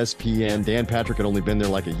of ESPN. Dan Patrick had only been there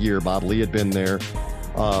like a year. Bob Lee had been there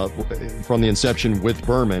from the inception with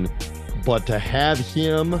Berman. But to have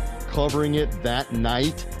him covering it that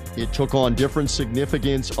night, it took on different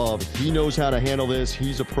significance of he knows how to handle this.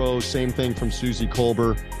 He's a pro. Same thing from Susie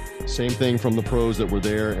Colbert. Same thing from the pros that were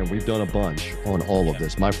there. And we've done a bunch on all of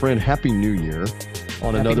this. My friend, Happy New Year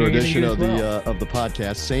on another edition of the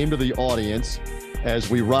podcast. Same to the audience.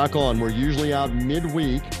 As we rock on, we're usually out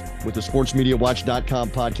midweek with the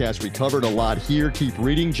SportsMediaWatch.com podcast. We covered a lot here. Keep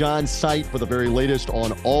reading John's site for the very latest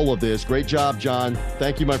on all of this. Great job, John.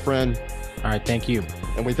 Thank you, my friend. All right. Thank you.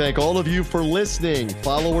 And we thank all of you for listening.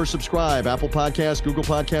 Follow or subscribe. Apple Podcasts, Google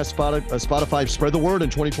Podcasts, Spotify. Spread the word in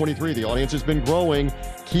 2023. The audience has been growing.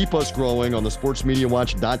 Keep us growing on the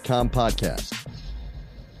sportsmediawatch.com podcast.